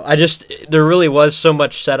 I don't know. There really was so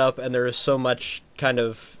much setup, and there was so much kind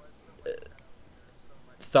of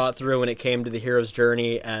thought through when it came to the hero's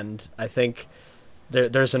journey, and I think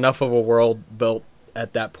there's enough of a world built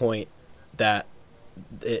at that point that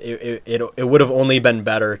it would have only been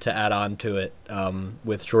better to add on to it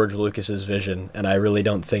with George Lucas's vision, and I really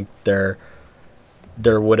don't think there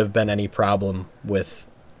would have been any problem with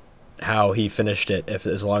how he finished it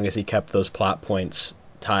as long as he kept those plot points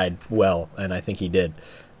tied well, and I think he did.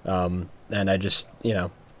 And I just, you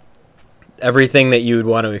know, everything that you would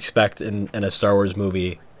want to expect in a Star Wars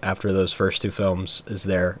movie after those first two films is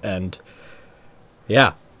there, and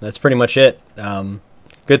yeah, that's pretty much it.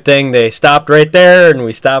 Good thing they stopped right there, and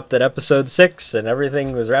we stopped at episode 6, and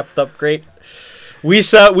everything was wrapped up great. We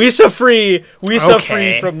saw free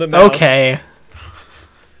from the mouse. Okay.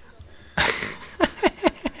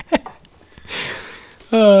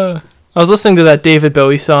 I was listening to that David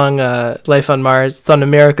Bowie song, Life on Mars. It's on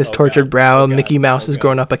America's Tortured Brow. Mickey Mouse has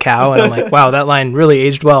grown up a cow. And I'm like, wow, that line really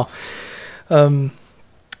aged well. I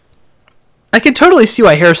could totally see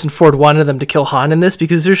why Harrison Ford wanted them to kill Han in this,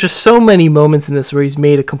 because there's just so many moments in this where he's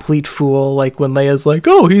made a complete fool. Like when Leia's like,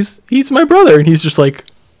 oh, he's my brother. And he's just like,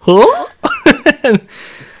 huh?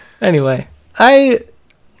 Anyway, I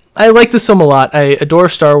like this film a lot. I adore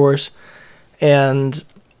Star Wars. And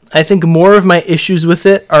I think more of my issues with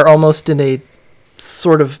it are almost in a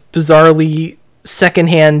sort of bizarrely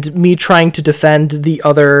secondhand me trying to defend the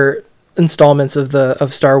other installments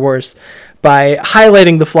of Star Wars by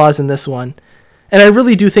highlighting the flaws in this one. And I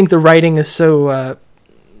really do think the writing is so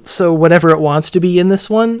whatever it wants to be in this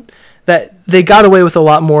one, that they got away with a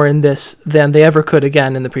lot more in this than they ever could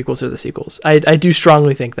again in the prequels or the sequels. I do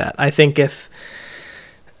strongly think that. I think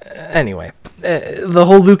anyway, the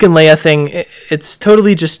whole Luke and Leia thing, it's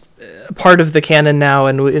totally just part of the canon now,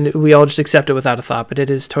 and we all just accept it without a thought, but it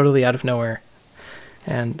is totally out of nowhere.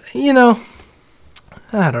 And, you know,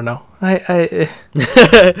 I don't know. I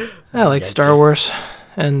like Star Wars,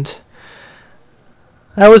 and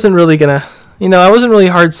I wasn't really gonna, I wasn't really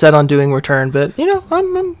hard set on doing Return, but,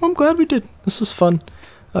 I'm glad we did. This was fun.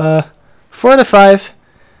 4 out of 5,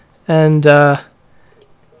 and,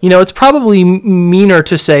 it's probably meaner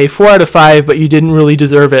to say 4 out of 5, but you didn't really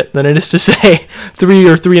deserve it, than it is to say 3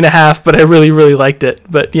 or 3.5, but I really, really liked it.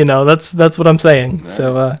 But that's what I'm saying.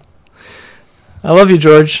 So I love you,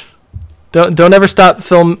 George. Don't ever stop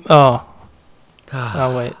film.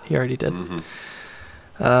 Oh wait, he already did.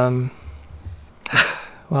 Mm-hmm.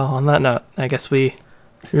 Well, on that note, I guess we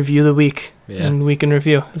review the week in Week in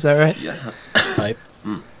Review. Is that right? Yeah. Hype.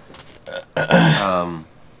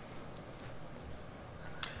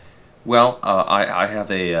 Well, I have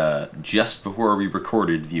a just before we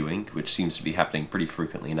recorded viewing, which seems to be happening pretty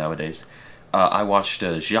frequently nowadays. I watched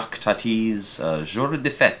Jacques Tati's Jour de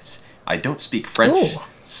Fête. I don't speak French,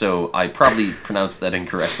 so I probably pronounced that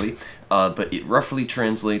incorrectly, but it roughly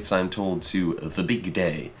translates, I'm told, to The Big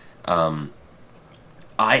Day.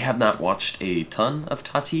 I have not watched a ton of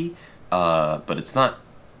Tati, but it's not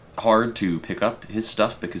hard to pick up his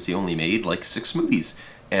stuff because he only made like 6 movies.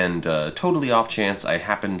 And totally off chance, I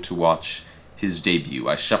happened to watch his debut.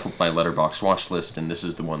 I shuffled my Letterboxd watch list, and this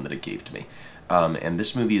is the one that it gave to me. And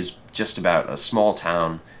this movie is just about a small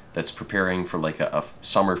town that's preparing for like a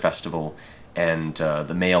summer festival, and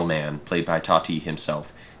the mailman, played by Tati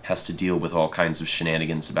himself, has to deal with all kinds of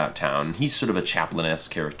shenanigans about town. He's sort of a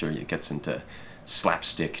Chaplin-esque character. He gets into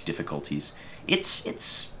slapstick difficulties.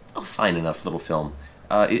 It's a fine enough little film.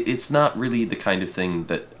 It's not really the kind of thing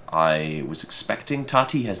that I was expecting.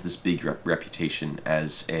 Tati has this big reputation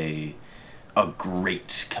as a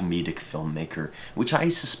great comedic filmmaker, which I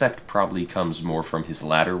suspect probably comes more from his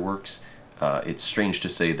latter works. It's strange to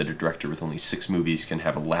say that a director with only 6 movies can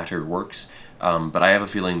have latter works, but I have a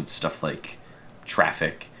feeling that stuff like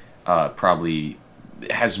Traffic probably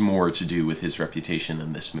has more to do with his reputation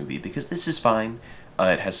than this movie, because this is fine.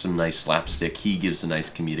 It has some nice slapstick. He gives a nice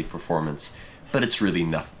comedic performance, but it's really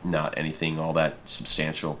not anything all that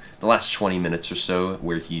substantial. The last 20 minutes or so,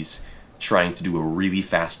 where he's trying to do a really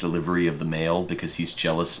fast delivery of the mail because he's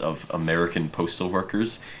jealous of American postal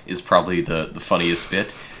workers, is probably the funniest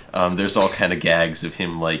bit. There's all kind of gags of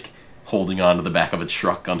him like holding on to the back of a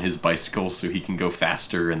truck on his bicycle so he can go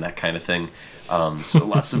faster and that kind of thing. So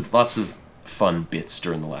lots of fun bits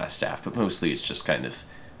during the last half, but mostly it's just kind of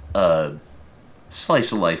a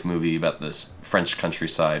slice of life movie about this French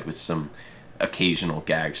countryside with some occasional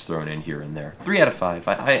gags thrown in here and there. 3 out of 5.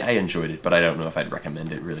 I enjoyed it, but I don't know if I'd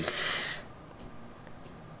recommend it really.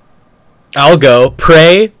 I'll go.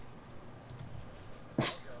 Prey.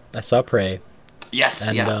 I saw Prey. Yes,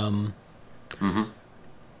 and, yeah.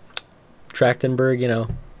 Trachtenberg,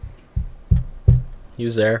 he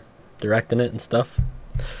was there directing it and stuff.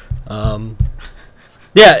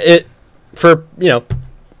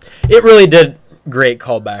 It really did great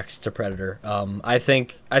callbacks to Predator. I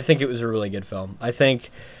think it was a really good film. I think,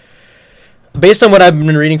 based on what I've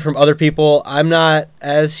been reading from other people, I'm not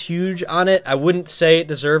as huge on it. I wouldn't say it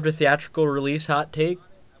deserved a theatrical release. Hot take,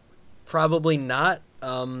 probably not.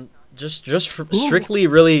 Strictly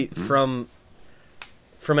really from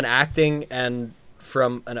an acting and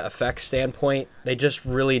from an effects standpoint, they just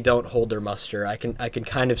really don't hold their muster. I can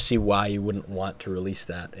kind of see why you wouldn't want to release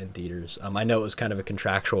that in theaters. I know it was kind of a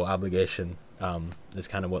contractual obligation. Is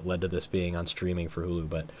kind of what led to this being on streaming for Hulu,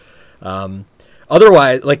 but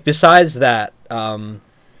otherwise, like besides that, the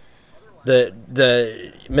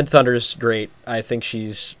Midthunder's great. I think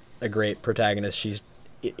she's a great protagonist. She's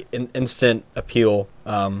instant appeal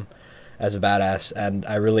as a badass, and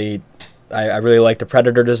I really like the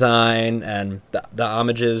Predator design, and the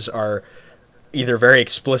homages are either very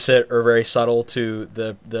explicit or very subtle to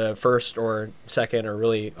the first or second, or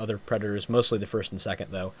really other Predators, mostly the first and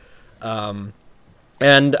second though.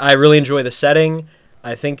 And I really enjoy the setting.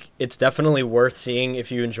 I think it's definitely worth seeing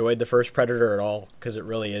if you enjoyed the first Predator at all, because it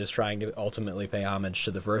really is trying to ultimately pay homage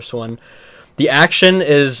to the first one. The action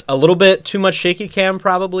is a little bit too much shaky cam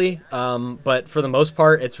probably, but for the most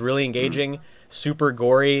part, it's really engaging. Super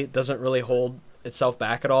gory, doesn't really hold itself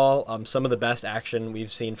back at all. Some of the best action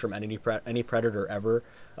we've seen from any Predator ever.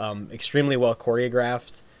 Extremely well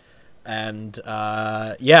choreographed. And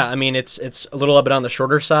it's a little bit on the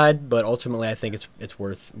shorter side, but ultimately I think it's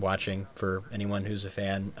worth watching for anyone who's a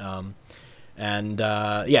fan.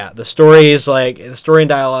 The story is the story and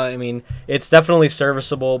dialogue. I mean, it's definitely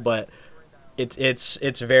serviceable, but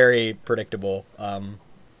it's very predictable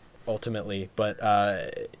ultimately. But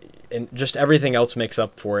and just everything else makes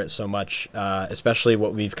up for it so much, especially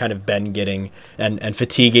what we've kind of been getting and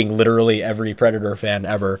fatiguing literally every Predator fan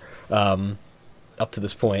ever up to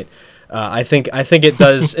this point. I think it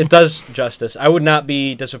does justice. I would not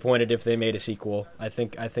be disappointed if they made a sequel. I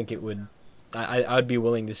think it would. I would be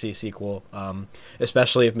willing to see a sequel,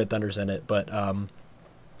 especially if Midthunder's in it. But I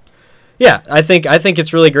think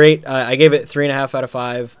it's really great. I gave it 3.5 out of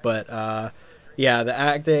 5. But the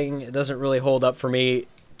acting doesn't really hold up for me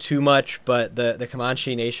too much. But the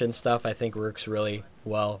Comanche Nation stuff I think works really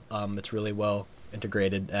well. It's really well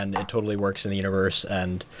integrated, and it totally works in the universe,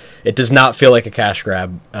 and it does not feel like a cash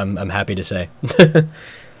grab. I'm happy to say.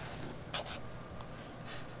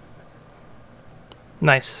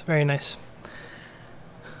 Nice, very nice.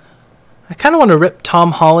 I kind of want to rip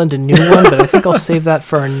Tom Holland a new one, but I think I'll save that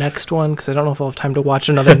for our next one because I don't know if I'll have time to watch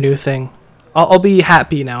another new thing. I'll be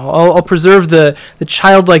happy now. I'll preserve the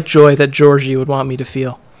childlike joy that Georgie would want me to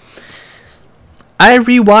feel. I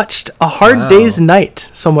rewatched A Hard Day's Night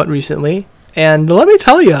somewhat recently. And let me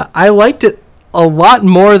tell you, I liked it a lot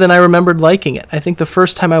more than I remembered liking it. I think the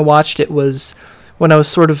first time I watched it was when I was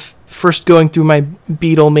sort of first going through my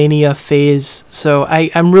Beatlemania phase, so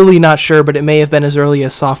I'm really not sure, but it may have been as early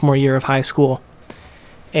as sophomore year of high school.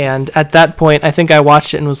 And at that point, I think I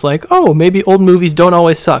watched it and was like, oh, maybe old movies don't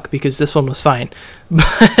always suck, because this one was fine.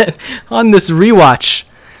 But on this rewatch,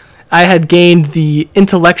 I had gained the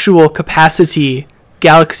intellectual capacity,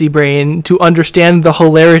 Galaxy Brain, to understand the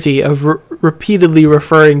hilarity of repeatedly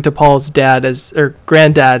referring to Paul's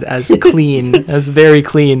granddad as clean, as very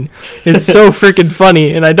clean. It's so freaking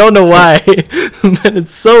funny, and I don't know why, but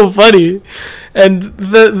it's so funny. And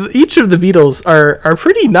each of the Beatles are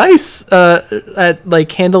pretty nice at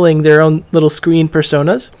like handling their own little screen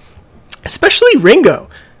personas, especially Ringo.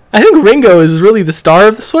 I think Ringo is really the star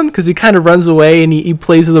of this one because he kind of runs away and he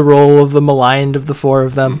plays the role of the maligned of the four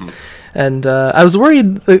of them. Mm-hmm. And I was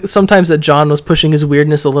worried sometimes that John was pushing his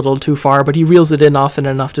weirdness a little too far, but he reels it in often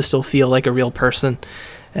enough to still feel like a real person.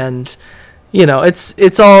 And you know,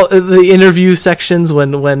 it's all the interview sections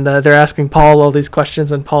when they're asking Paul all these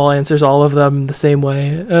questions and Paul answers all of them the same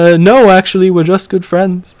way. No, actually, we're just good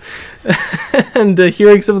friends. And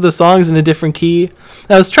hearing some of the songs in a different key.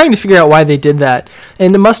 I was trying to figure out why they did that.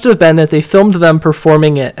 And it must have been that they filmed them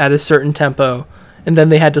performing it at a certain tempo, and then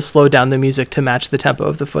they had to slow down the music to match the tempo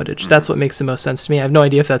of the footage. That's what makes the most sense to me. I have no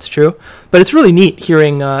idea if that's true, but it's really neat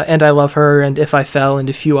hearing And I Love Her and If I Fell and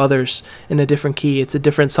a few others in a different key. It's a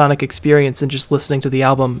different sonic experience than just listening to the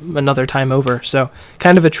album another time over. So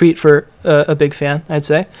kind of a treat for a big fan, I'd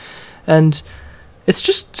say. And it's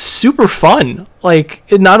just super fun. Like,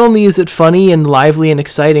 not only is it funny and lively and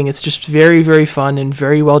exciting, it's just very, very fun and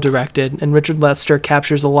very well directed. And Richard Lester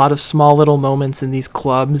captures a lot of small little moments in these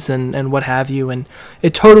clubs and what have you. And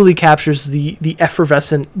it totally captures the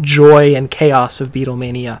effervescent joy and chaos of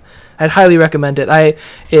Beatlemania. I'd highly recommend it. I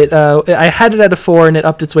had it at a 4 and it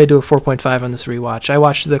upped its way to a 4.5 on this rewatch. I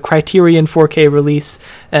watched the Criterion 4K release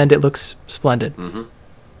and it looks splendid. Mm-hmm.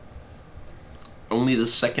 Only the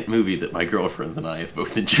second movie that my girlfriend and I have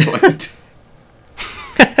both enjoyed.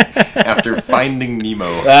 After Finding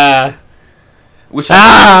Nemo. Which I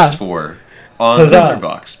asked for on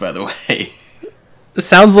Letterboxd, by the way.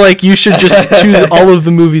 Sounds like you should just choose all of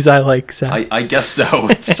the movies I like, Sam. I guess so.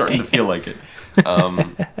 It's starting to feel like it.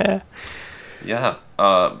 Yeah.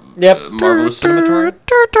 Marvelous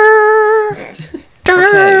Cinematography.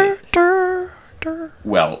 Okay.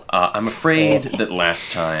 Well, I'm afraid that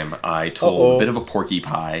last time I told a bit of a porky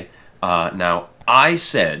pie. Now, I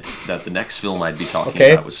said that the next film I'd be talking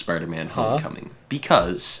about was Spider-Man Homecoming.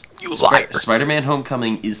 Because Spider-Man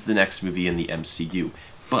Homecoming is the next movie in the MCU.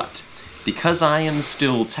 But because I am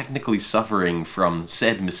still technically suffering from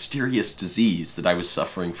said mysterious disease that I was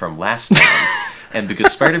suffering from last time, and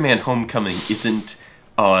because Spider-Man Homecoming isn't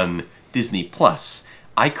on Disney Plus,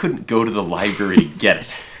 I couldn't go to the library to get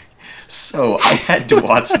it. So I had to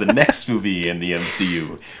watch the next movie in the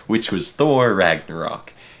MCU, which was Thor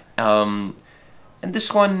Ragnarok. And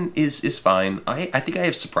this one is fine. I think I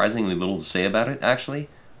have surprisingly little to say about it, actually.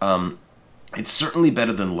 It's certainly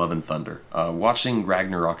better than Love and Thunder. Watching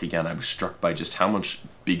Ragnarok again, I was struck by just how much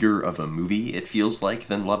bigger of a movie it feels like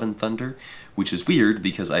than Love and Thunder, which is weird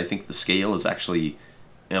because I think the scale is actually,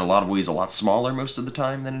 in a lot of ways, a lot smaller most of the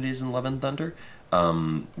time than it is in Love and Thunder,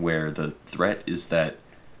 where the threat is that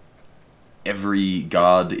every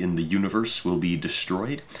god in the universe will be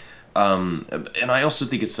destroyed. And I also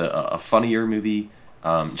think it's a funnier movie.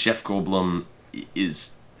 Jeff Goldblum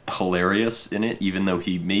is hilarious in it, even though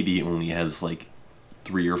he maybe only has like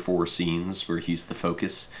 3 or 4 scenes where he's the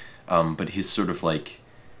focus. But he's sort of like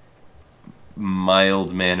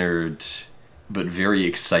mild-mannered but very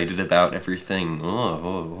excited about everything.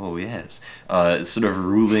 Oh yes. Sort of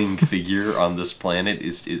ruling figure on this planet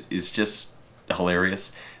is just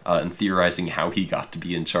hilarious. And theorizing how he got to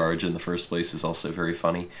be in charge in the first place is also very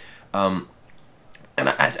funny. And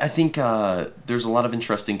I think there's a lot of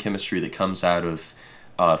interesting chemistry that comes out of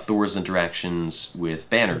Thor's interactions with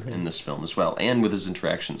Banner in this film as well, and with his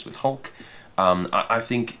interactions with Hulk. I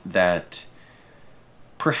think that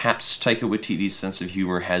perhaps Taika Waititi's sense of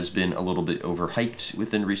humor has been a little bit overhyped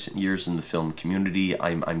within recent years in the film community.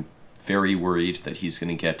 I'm very worried that he's going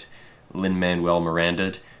to get Lin-Manuel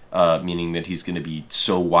Miranda'd. Meaning that he's going to be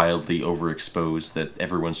so wildly overexposed that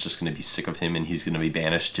everyone's just going to be sick of him and he's going to be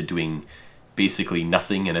banished to doing basically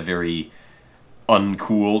nothing in a very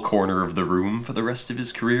uncool corner of the room for the rest of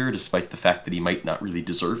his career, despite the fact that he might not really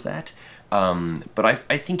deserve that. But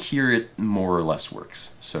I think here it more or less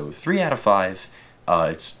works. So 3 out of 5.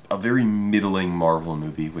 It's a very middling Marvel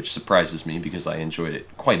movie, which surprises me because I enjoyed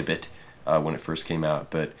it quite a bit when it first came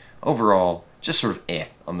out. But overall, just sort of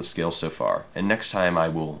on the scale so far. And next time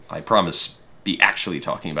I promise, be actually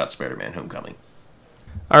talking about Spider-Man Homecoming.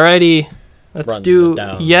 Alrighty. Let's run do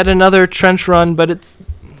down. yet another trench run, but it's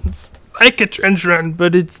like a trench run,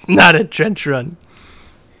 but it's not a trench run.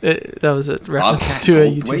 That was a reference Bobcat to a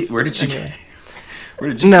Gold? YouTube. Wait, where did you Anyway. where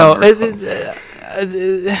did you No, come from?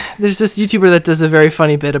 there's this YouTuber that does a very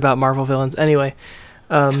funny bit about Marvel villains. Anyway,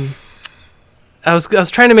 I was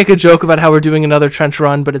trying to make a joke about how we're doing another trench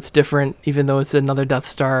run, but it's different, even though it's another Death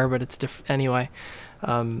Star, but it's different anyway.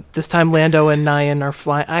 This time Lando and Nyan are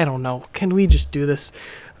flying. I don't know. Can we just do this?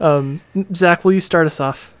 Zach, will you start us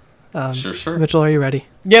off? Sure. Mitchell, are you ready?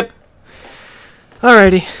 Yep.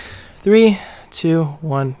 Alrighty. 3, 2,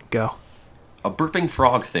 1, go. A burping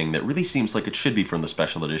frog thing that really seems like it should be from the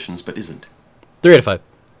special editions, but isn't. 3 out of 5.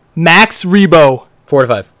 Max Rebo. 4 out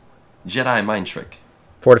of 5. Jedi mind trick.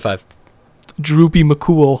 4 out of 5. Droopy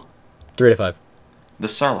McCool. 3 out of 5. The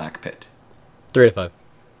Sarlacc pit. 3 out of 5.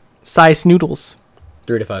 Cy Snoodles.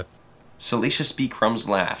 3 out of 5. Salacious B. Crumb's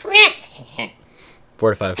laugh. 4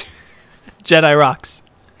 out of 5. Jedi Rocks.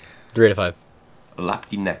 3 out of 5.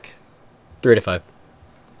 Lapti neck. 3 out of 5.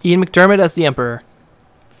 Ian McDermott as the Emperor.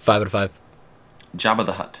 5 out of 5. Jabba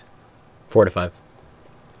the Hutt. 4 out of 5.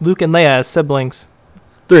 Luke and Leia as siblings.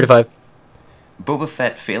 3 out of 5. Boba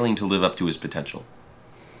Fett failing to live up to his potential.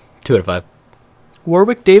 2 out of 5.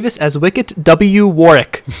 Warwick Davis as Wicket W.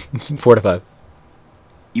 Warwick. 4 out of 5.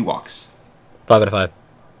 Ewoks. 5 out of 5.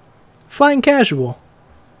 Flying Casual.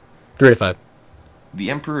 3 out of 5. The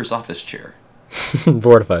Emperor's office chair. 4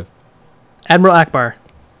 out of 5. Admiral Akbar.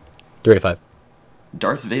 3 out of 5.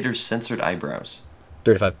 Darth Vader's censored eyebrows.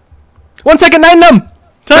 3 out of 5. 1 second, 9 num!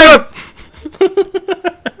 Time up!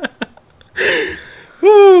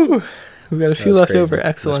 Woo! We've got a few left over.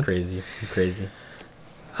 Excellent. That's crazy.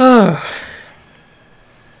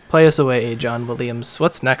 Play us away, John Williams.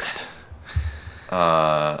 What's next?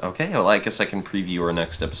 Okay, well, I guess I can preview our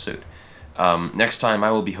next episode. Next time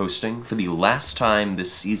I will be hosting for the last time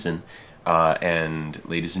this season. And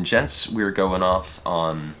ladies and gents, we're going off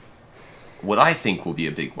on what I think will be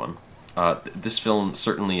a big one. This film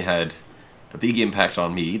certainly had a big impact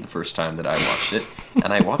on me the first time that I watched it.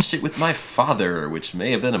 And I watched it with my father, which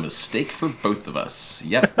may have been a mistake for both of us.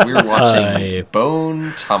 Yep, we're watching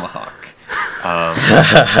Bone Tomahawk.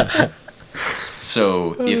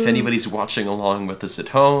 So if anybody's watching along with us at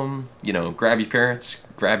home, grab your parents,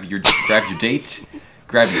 grab your date,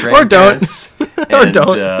 grab your grandparents, and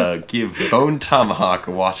don't. Give Bone Tomahawk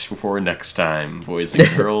a watch before next time, boys and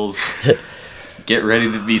girls. Get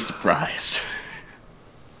ready to be surprised.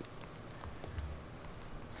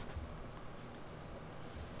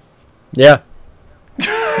 Yeah.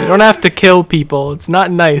 You don't have to kill people. It's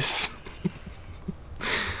not nice.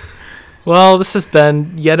 Well, this has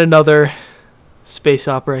been yet another space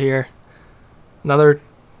opera here. Another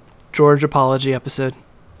George Apology episode.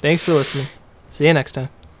 Thanks for listening. See you next time.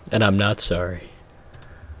 And I'm not sorry.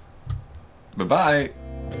 Bye-bye.